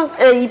kurasi mfa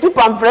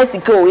people am fresh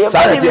sika o ye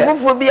fa ni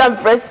fufu bi am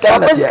fresh sika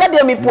o sika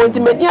de me point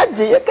me ni age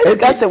ye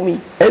sika semi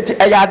eti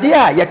ayade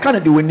a ye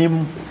kan de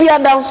wonim ya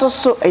dan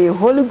so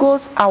Holy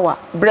Ghost hour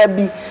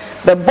brabi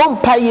be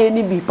bompa ye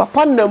ni bi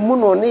papa na mu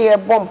no ne ye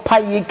bompa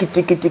ye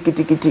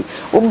kiti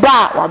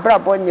uba wa bra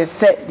bonye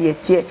se de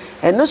tie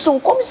eno so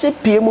nkom hye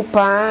pie mu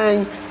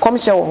pan kom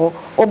hye wo ho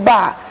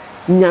uba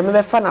nyame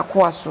be fa na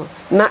ko aso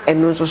na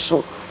eno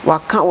so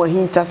waka wa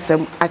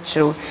hintasem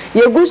akyerew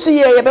ye gusu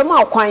ye be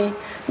ma kwan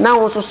na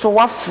wo so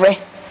wafrɛ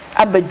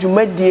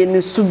abadwumadie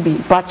ne so bi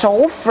pacha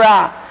wo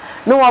fra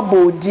na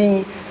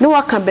wabodin na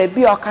waka ba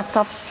bi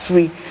akasa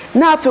free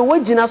na afe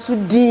wagina so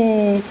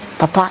din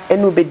papa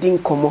eno bedin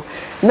komo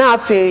na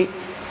afe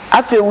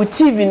wo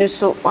TV ni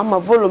so ama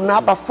volume na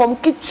aba form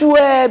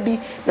kitua bi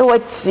na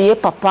watie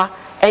papa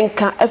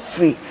enka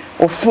afri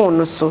o phone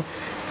no so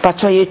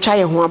pacha ye twa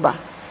ye ho aba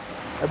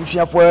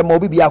abusuafo ma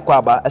obi bi akwa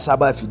aba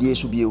esaba afidie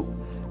so bio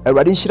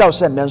Awurade nhyira wo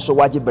sɛ nso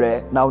wagye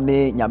brɛ na wo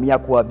ne nyame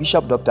akoa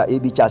Bishop Dr.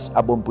 A.B. Charles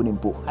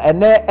Abompunimpo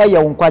ene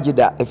ɛyɛ wo nkwagye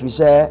da ɛfiri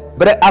sɛ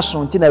brɛ aso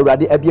nti na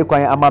Awurade abie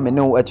kwan ama me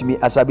ne wo atumi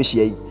asa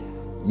behia yi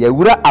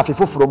yɛwura afe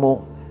foforo mu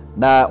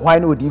na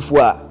hwan ne odifo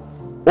a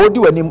odi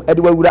wanim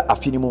ɛde wawura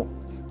afe ni mu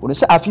wono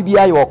sɛ afe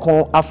bia yɛ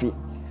ɔkon afe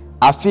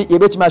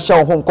yɛbɛtumi ahyɛ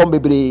wo ho nkɔm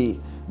bebree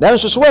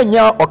nanso so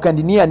wanya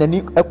ɔkandini a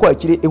nani ɛkɔ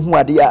akyire ehu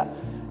ade a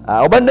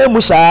ɔbɛna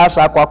mu saa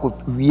akɔ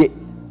wie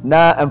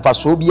na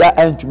mfaso bia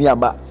antumi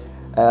ama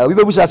we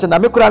be busa se na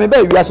me kura me ba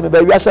wiase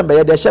me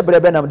ye de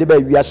hyebre be na me de ba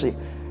wiase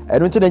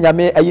enu nti na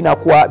nyame ayi na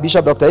koa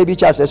Bishop Dr. A.B.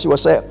 Charles asi wo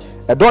se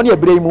edon ne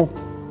ebre mu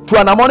tu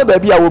anamo ne ba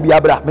bia wo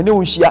bia bra me ne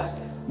wo nhia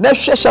na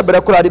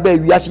hyebre kura de ba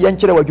wiase ye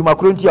nkere wadwuma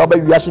kuro nti a ba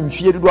wiase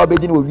mfie dodo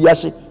abedi ne wo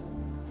wiase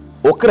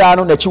okra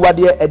no na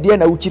chiwade ede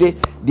na wukyire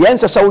de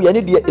ensesa wo ye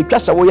ne de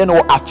etwasa wo ye ne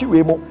wo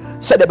afiwe mu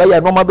se de ba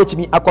ye no ma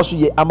betimi akoso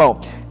ye ama o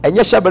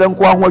enye hyebre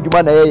nko ho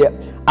adwuma na ye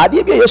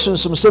ade bi yesu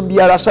nsumsem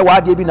biara se wa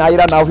ade bi na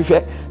ayira na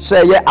ahwehwe se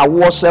ye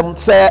awosem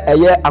se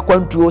eye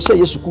akwantuo se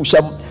yesu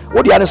kusem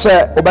wo de ane se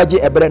obaje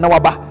ebre na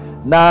waba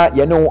na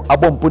ye ne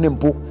abompo ne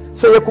mpo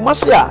se ye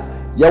kumase a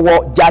ye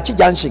wo Jachi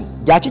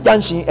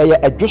Junction eye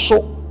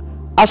adwoso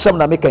asem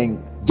na mekan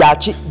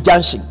Jachi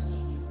Junction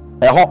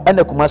eho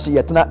ene kumase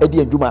ye tena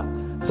edi adwuma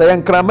se ye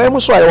nkramam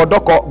so ye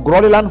wodoko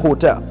Groland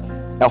Hotel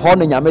eho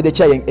ne nyame de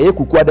kye eye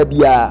kukuada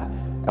bia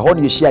eho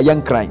ne ye hia ye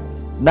nkran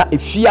na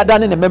efiada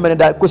ne memene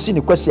da kosi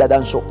ne kwasi ada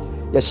nso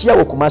ya hia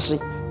wo kumase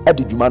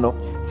edi dwuma no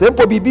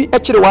sempo bibi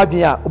ekire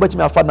wadwen a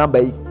obetimi afa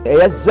number yi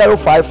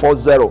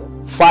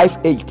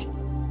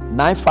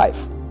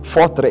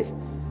 0540589543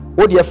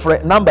 odi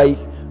efre number yi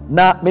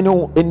na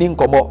menu eni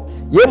nkomo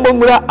ye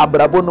mmomura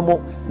abrabo no mu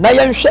na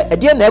yenhwe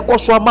ede na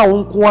ekoso ama wo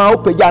nko a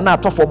opagya na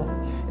atofom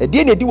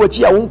ede na edi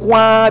wachi a wo nko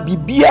a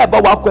bibia ba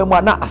wakwan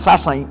mu na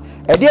asasan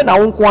ede na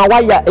wo nko a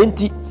waya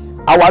enti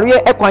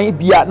aware ekwan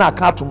bia na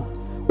aka atom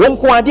wo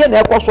nko ade na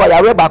ekoso a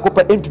yare ba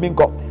kopa entumi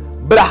nko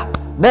bra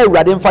na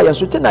Awurade mfa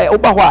yenso ti na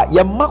oba ho a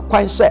ye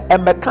makwan se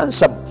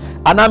emekansam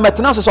ana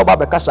metena se oba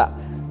bekasa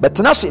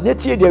betena se ne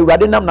tie de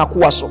Awurade nam na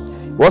kowa so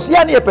wo se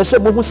ya ne yepese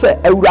mo hu se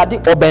Awurade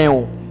oben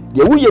wo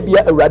de wo ye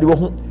bia Awurade wo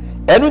hu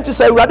enu nti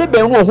se Awurade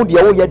ben wo hu de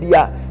wo ye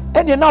dia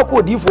ene na ko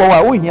odifo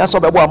wa wo hia so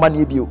bebo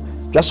amane bio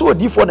twa so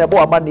odifo na ebo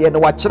amane ne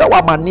wa kire wa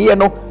amane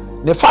no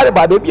ne fare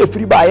ba bi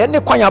efiri ba ye ne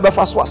kwan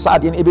abefa so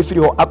asade ne ebe firi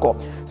ho akọ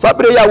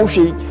sabre ya wo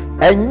hwe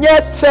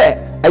enye se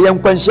eye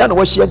nkwanhia na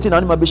wo hye nti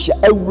na ne ma be hye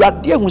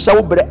Awurade hu se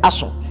wo bre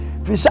aso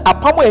fi se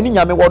apamo ye ne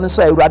nyame wo no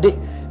se Awurade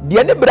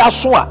de ne bre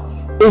aso a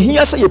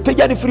ehia se ye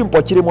pegya ne firi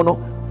mpokire mu no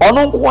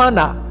ono nko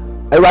ana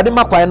Awurade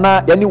makwan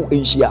na ye ne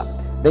enhia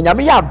na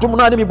nyame ya adom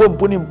na ne mi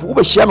bompo ne mpu wo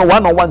be hye me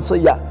one on one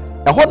se ya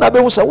eho na be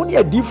hu se wo ne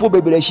adifo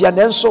bebre hye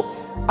na enso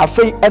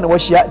afei ene wo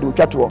hye de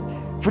otwato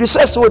firi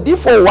se se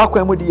odifo wo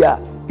akwan mu dia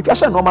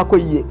ipiase no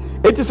makoyie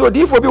enti se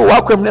odifo bi wo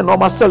akwam ne no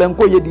ma sele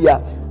nkoye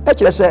dia e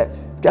kire se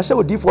piase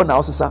odifo na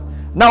osesa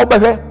na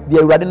obehwe de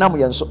Awurade nam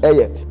ye nso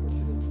eye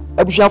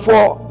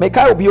abusuafo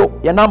mekai obio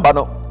ye number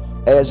no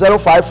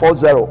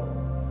 0540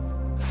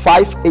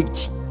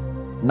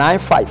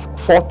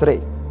 589543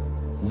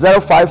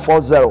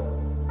 0540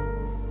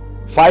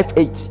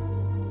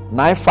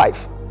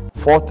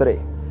 589543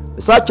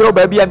 sa kiro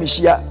ba bia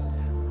mehia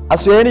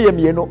asoye ne ye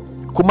mieno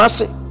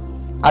Kumase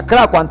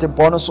Accra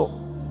Kwantempo no so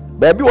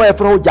baby wo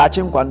yefro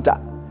Jachi nkwanta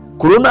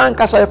corona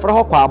nkasa yefro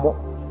ho kwamo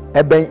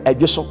eben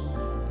adweso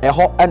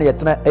eho ene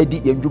yetena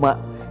edi yendwuma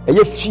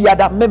eye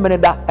fiada memene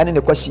da ene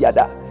ne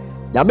kwasiada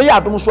nyame ya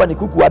adom so ane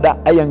kukuada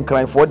eye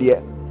nkranfo de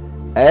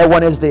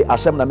Wednesday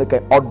asem na meka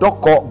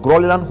odoko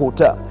Groland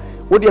Hotel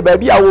wo de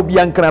baby a wo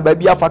bia nkran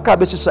baby afaka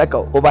be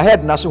cycle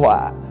overhead na so ho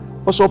a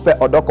wo so pe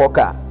odoko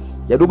ka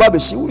yedo ba be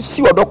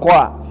si odoko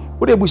a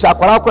wo de busa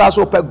akwara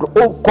so pe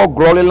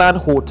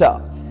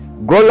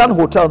Groland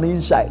Hotel no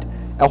inside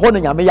eho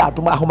ne nyame ya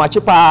adom ahomache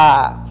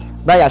pa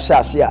na ya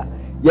hyase a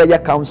ye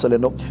counsel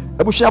no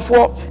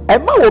abusuafo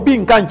ema obi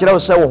nka nkire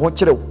se wo ho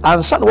kire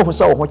ansa na wo ho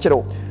se wo ho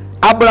kire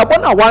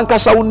abrabọ na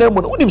wankasa wo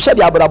namu no unim se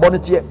de abrabọ no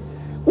tie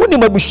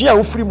unim abusua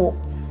wo firi mu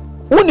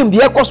wonim de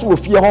ekoso wo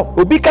fie ho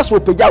obi ka so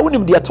pagya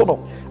wonim de to no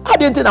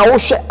ade nti na wo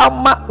hwe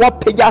ama wa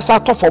pagya sa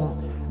tofom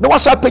na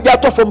wasa pagya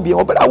tofom bi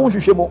obera wo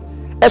hwehwe mo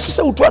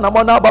esese wutu na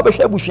mo na ba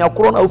behwe abusua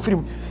koro na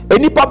ofirim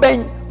enipa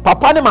ben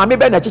papa ne maame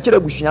ben na kekere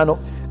abusua no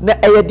na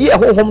eyede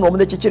ehonhom no mo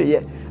na kekere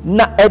ye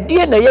na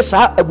ede na ye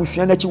sa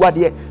abusua na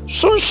chiwade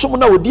sunsum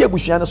na odi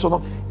abusua no so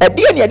no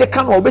ede ne yede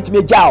ka no obetime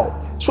agyawo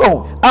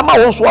so ama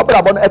won so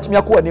abrabo no atimi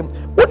akọ anim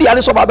wodi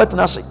ane so ba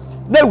betena se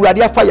na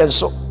ewurade afa ye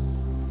nso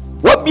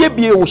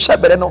wabiebie wo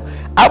hyebere no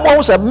ama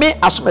wo se me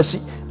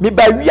asomasi me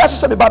ba wiase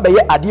se me ba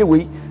beye ade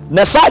wei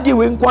na sa ade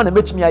wei nko na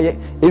metimi aye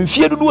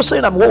emfie dudu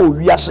se na me wo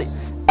wiase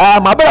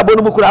ma bra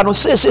bonu mu kura no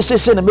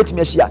se na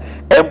metimi asia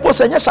empo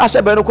se nya sa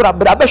hyebere no kura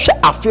bra behwe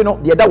afi no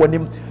de da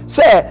wanim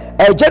se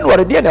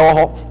January de na wo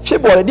ho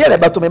February de na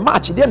beto me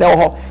March de na wo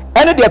ho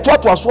ene de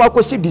to aso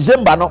akosi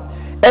December no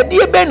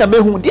ede be na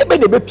mehu de be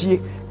na bepie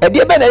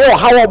ede be na ye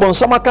hawo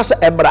bonsam akase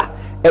emra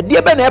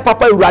ede be na ye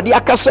papa urade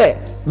akase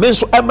me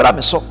nso emra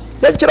me so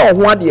den kire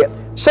ho ade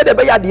se de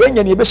be ya de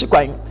nya ne ebesi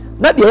kwan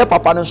na de ye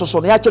papa no nso so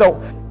no ya kire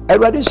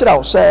urade nsira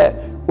wo se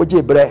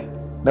oje bre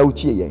na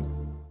utie yen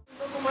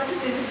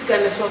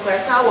so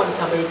kwasa won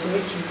taban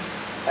timitu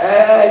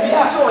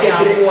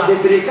the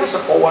break as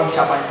a one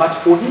taban but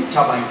only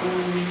taban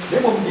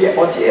nemo de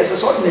otie se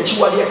so na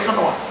chiwade ka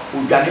no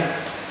odwane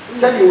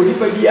se de oni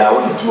pa bia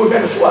oni tuo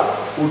dwane so a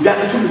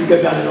odwane tu mi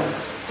gadwane no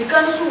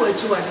sika no so wa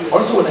chiwade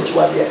on so na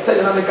chiwade se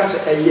de na me ka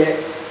se eye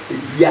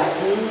edua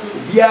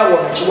bia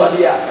wo na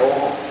chiwade a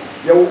ewo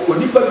ye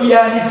oni pa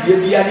bia ni dua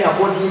bia ni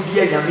abodi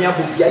bia nyame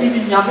abobia ibi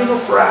nyame no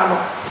kra no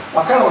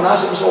wakana ona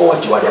asem so wo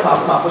chiwade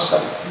ma ko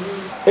sabe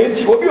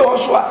enti obi o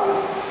so a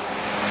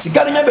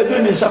sika nya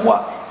bedure me nsamo a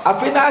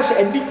afi na ase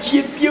andi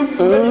tie bia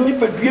ni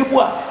padua mu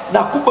a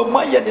na kuba mu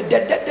aye de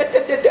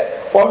de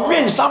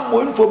onwe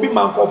nsamo nto obi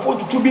mankofo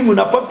tutu bi mu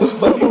na papa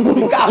fa bi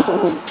mu gas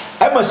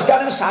ai ma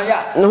sika ne san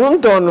ya no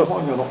ndo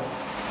no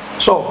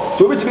so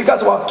to be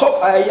because what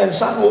top aye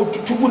nsan wo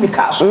tutu bu ni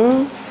gas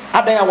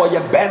adan ya wo ye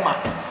bema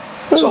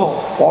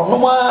so ono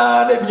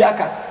ma na bi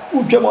aka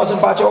utwa mo se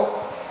mpache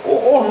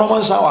o no mo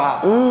nsan wa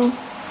ha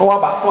no wa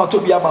ba no to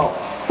bi ama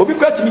obi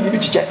kwa timi di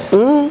chiche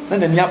na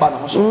nani aba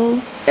na so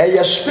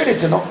eye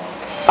spirit no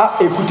a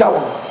ekuta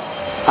won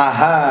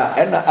aha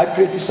ena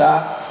accurate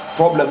sa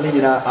problem ni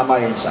nyina ama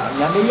yensa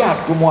nyame ya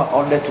adomo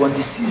on the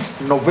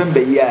 26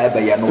 November year ba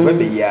ya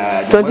November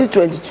year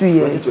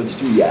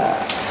 2022 year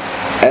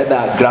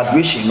ena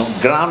graduation no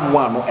grand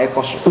one no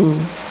ekoso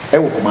e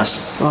wo Kumasi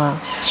wow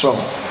so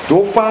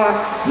do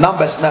far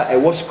numbers na e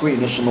was screen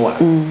no so no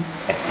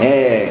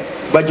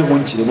baje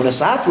honchire mo na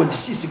saa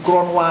 26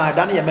 kro no a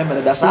da na ye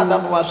memene da saa da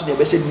no a so de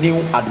be se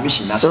new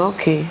admission na so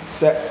okay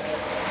se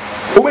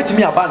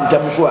obetimi aba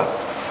ndam so a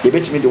ye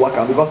betimi de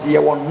waka because ye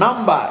won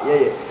number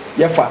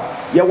ye fa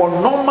ye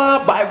won normal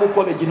Bible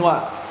college no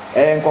a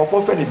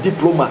nkofo fe ni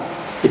diploma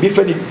e bi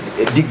fe ni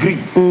degree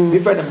bi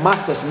fe ni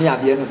masters ni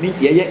ade no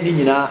ye ni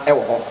nyina e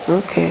wo ho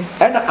okay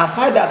and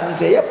aside that no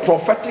say ye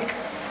prophetic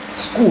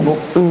school no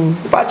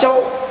ba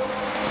chawo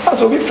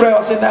aso bi frɛ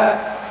o se na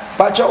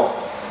ba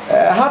chawo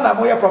Hana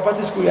moya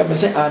prophetic school ya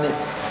mese ane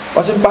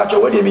wase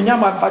mpacho we de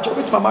minyama mpacho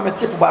bit mama me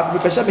tip ba ko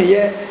pese me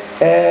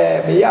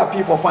ye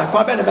appeal for fine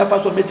kwa be na me fa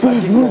so meet ma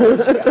jing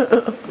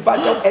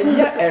mpacho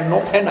enya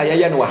eno na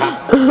ye no ha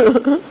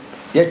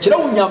ye kire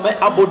unyame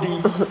abodi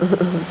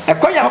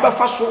ekonya ba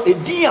fa so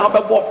edin a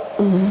ba bo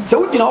se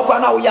wugina wo kwa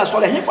na wo ya so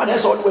le hefa na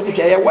se wo ni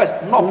hwe ye west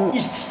north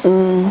east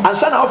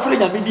ansa na ofre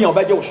nyame din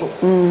obaje wo so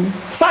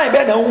sign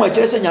be na hu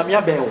akire se nyame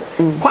aben wo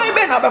kwan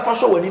be na ba fa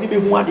so wani ni be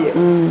hu ade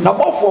na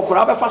bofo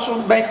kora ba fa so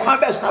ben kwan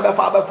be na ba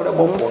fa ba fre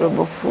bofo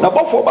na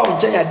bofo ba wo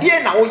nya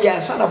de na wo ya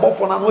ansa na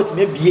bofo na no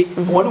otime bie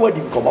woni wadi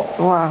nkomo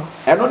wow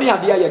eno ni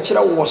ade ya kire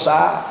wo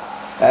sa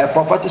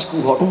prophetic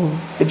school hall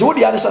it would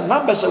the answer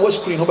numbers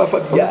was screen over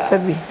bia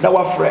na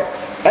wa frɛ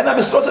and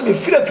me so say me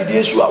frɛ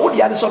fidie so a would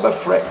the answer be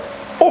frɛ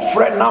o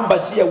frɛ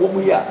numbers here wo mu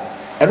ya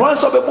and one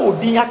so be mo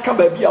din aka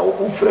ba bia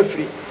wo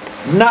frɛ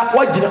na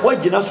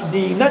wagina so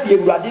din na de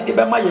awurade de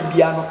be ma ye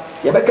bia no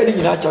ye be ka ni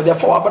nyina cha de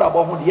fa wa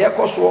brabo ho de ye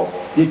koso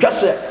de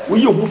twase wo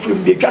yi ho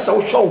frɛ de twase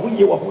wo hwo ho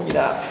ye wo ho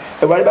nyina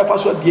awurade be fa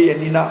so bia ye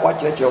ni na wa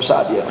kyerɛ kyerɛ so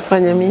ade no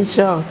fanyami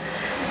sure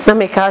na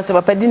me ka se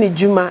papa di ne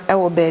djuma e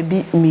wo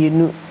baabi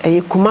mienu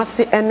eye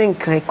Kumasi ene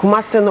nkran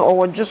Kumasi no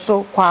owojo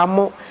so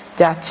kwamo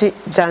jachi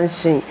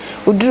junction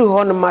uduru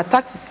ho no ma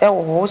taxis e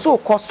wo ho so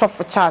ko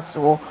soft charge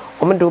wo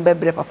omde wo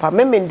bebre papa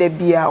memenda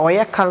bia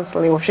oye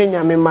counseling wo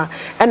hwenya ma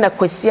ena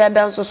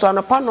kwasiada nso so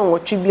anopa no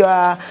wotwe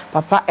bia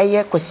papa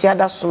eye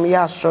kwasiada som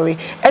ya asori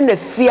ena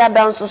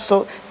fiada nso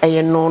so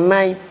eye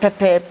nonan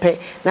pepepe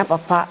na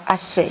papa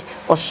ahye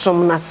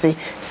osom na se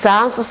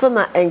saa nso so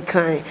na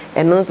enkran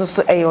eno nso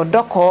so eye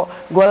odoko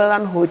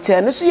Golan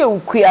Hotel no so ye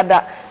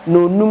ukuada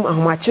no num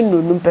ahomache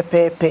no num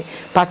pepepe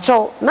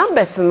pacho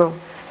numbers no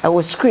I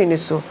was screen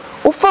so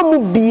ufa mu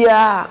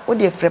bia wo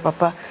de frɛ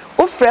papa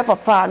wo frɛ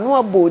papa no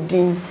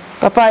abodin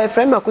papa e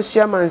frɛ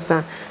makosua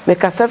mansa me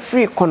kasa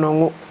free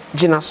konongo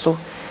gina so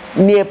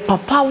me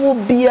papa wo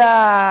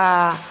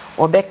bia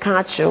obeka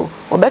achew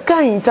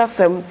obeka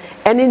hintasem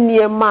ene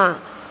niema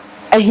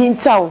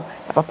ahintaw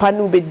papa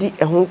no bedi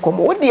ehun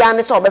komo wo dia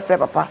ne so obefre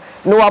papa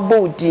no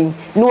wabo din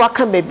no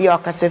waka baby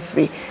akasa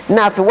free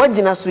na afi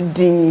wagina so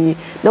din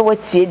na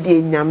watie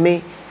die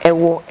nyame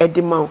ewo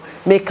edima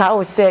meka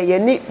o say ye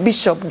ni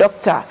Bishop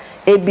Dr.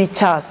 A.B.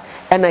 Charles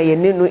ena ye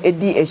ni no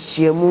edi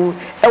ehyiamu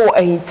ewo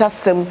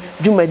ahintasem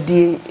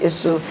dwumadie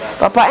eso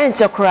papa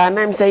enche kra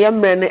na me say ye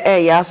mre no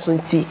ya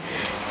asunti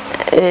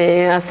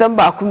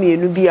asamba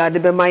akumienu bi ade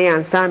be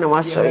mayansa na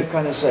wasori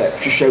kan say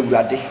hwehwe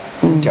awurade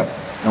ntam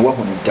na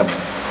wahu ne ntam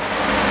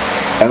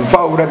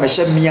emfa wura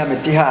mehye mia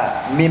mete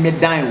ha me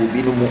dan wo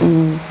bi no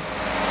mu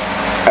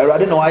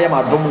awurade na wayɛ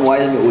madom na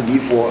wayɛ me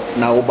odifo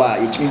na wo ba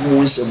yɛtimi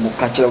hu nsɛm mu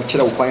ka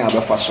kyerɛ wo kwan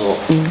abefa so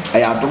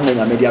ɛyɛ adom na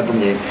nyame di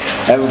adom yɛ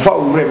emfa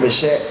wura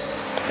mehye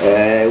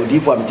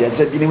odifo amete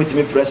sɛ bi ne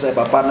mutimi frɛ sɛ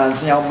papa na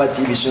nsia wo ma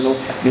TV so no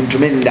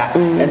mentumi nda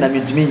ɛna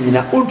mentumi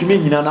nyina ontumi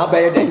nyina na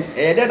abɛyɛ dɛ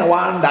ɛyɛ dɛ na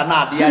wanda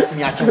na ade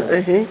atimi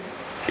akye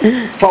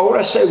fa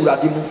wura hyɛ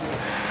awurade mu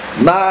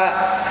na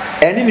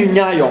ɛne ne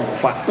nya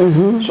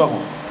yɔnkofa so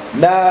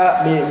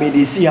na me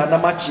de si ha na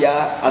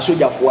machia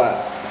asojafo a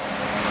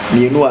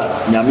mienu a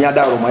nyame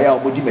ada roma ya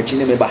obodi machi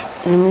ne meba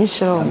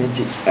inshallah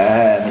amenti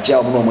me chia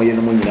omo no moye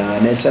no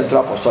nyina na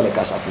Central Apostolic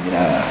Asafo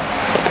nyina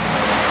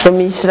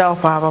inshallah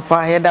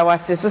papa ya da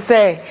wase so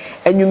say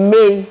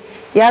anwumei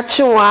ya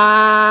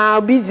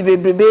twewa busy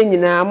bebrebe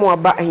nyina mo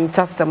aba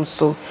ahintasem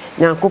so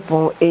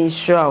nyankopon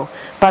inshallah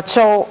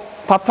pacho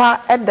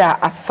papa eda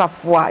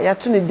asafo a ya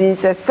to ne din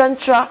say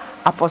Central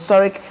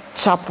Apostolic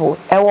Chapel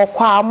ewo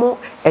kwamo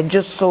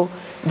ejuso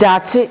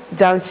jaache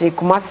janche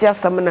kumasi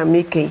asam na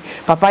meken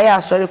papa ya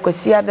asori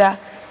kwasiada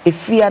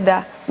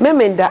efiada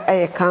memenda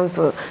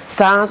council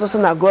saa so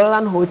na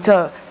Groland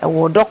Hotel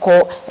ewo doko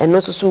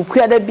eno so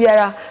kuada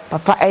biara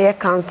papa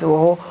council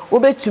ho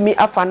obetumi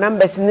afa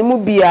numbers ne mu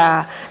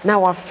bia na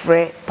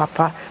wafrɛ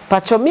papa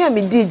pacho me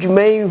amedi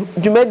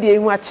dwumadi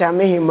hu acha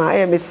mehima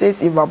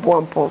Mrs. Ibabo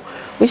Ampon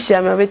we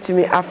share me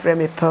obetumi afrɛ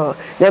me pel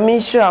na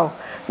me sure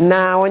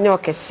na wonye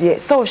okese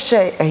so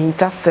share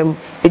ahintasem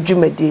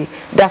edwumadi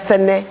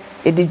dasene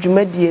edi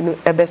dwumadie no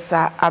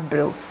ebesa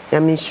abrew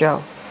nyame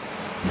hwa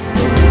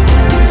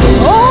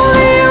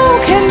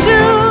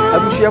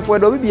abusuafo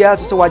do bibia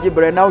sese waje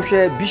bre na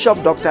hwe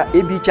Bishop Dr.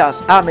 A.B.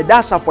 Charles me da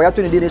asafo ya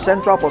to ne di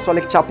Central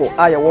Apostolic Chapel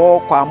ayewo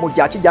kwa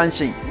mojachi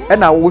junction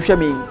na wo hwe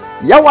me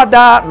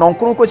yawada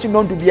nonkron kosi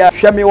nondu bia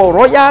hwe me wo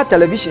Royal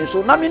Television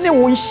so na me ne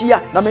wo nhia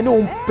na me ne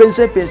wo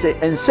pense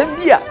ensem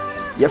bia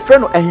ye frɛ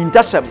no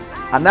ahintasem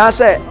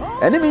anase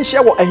ene me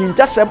nhia wo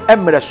ahintasem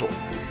emre so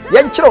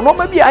yenkyerɛ no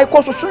ma bi ai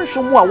kɔ so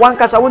sunsumu a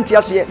wankasa wonti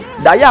ase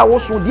da ya wo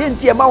so de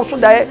enti e ma wo so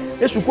da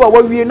esuku a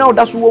wawie na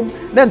oda so wom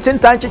na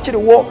ntentan kyekyere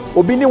wo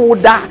obi ne wo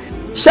da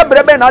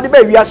hyebre ben na de ba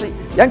wiase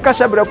yenka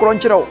hyebre koro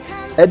nkyerɛ wo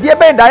ɛde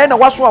ben da na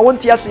waso a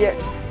wonti ase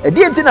ɛde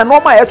enti na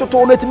normal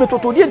ɛtoto no etimi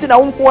toto de enti na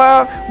wonko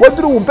a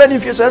waduru wo mpani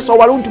fie so ɛsɛ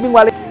wale wontumi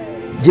nwale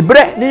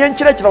gibre ne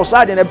yenkyerɛ wo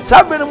sa de na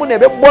sabe no mu na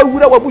ɛbɛbɔ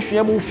wura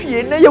wabusua mu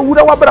fie na ye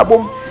wura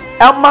wabrabom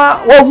ama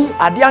wahu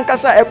ade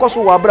ankasa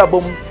ɛkɔ wa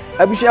wabrabom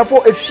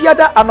abusuafo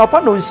efiada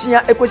anopa no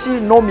nsia ekosi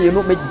no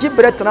mienu me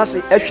gibre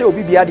tenase ehwe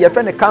obi bia de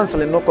efe ne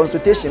council no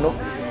consultation no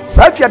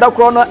sa fiada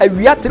kro no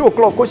awia 3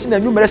 o'clock kosi na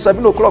nwumere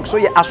 7 o'clock so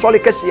ye asole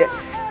kese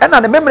e na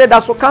ne memre da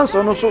so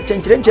council no so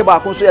chenchirenche ba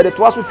kon so ye de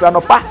to aso fi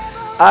anopa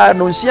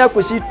no nsia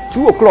kosi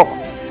 2 o'clock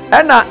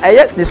e na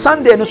eye ne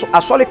Sunday no so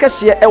asole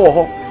kese e wo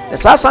ho ne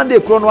sa Sunday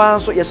kro no an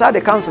so ye sa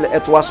de council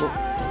eto aso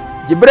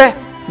gibre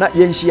na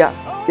ye nhia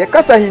ye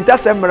kasa hinta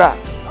semra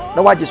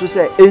na waje so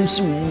se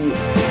ensi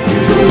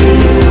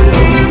wi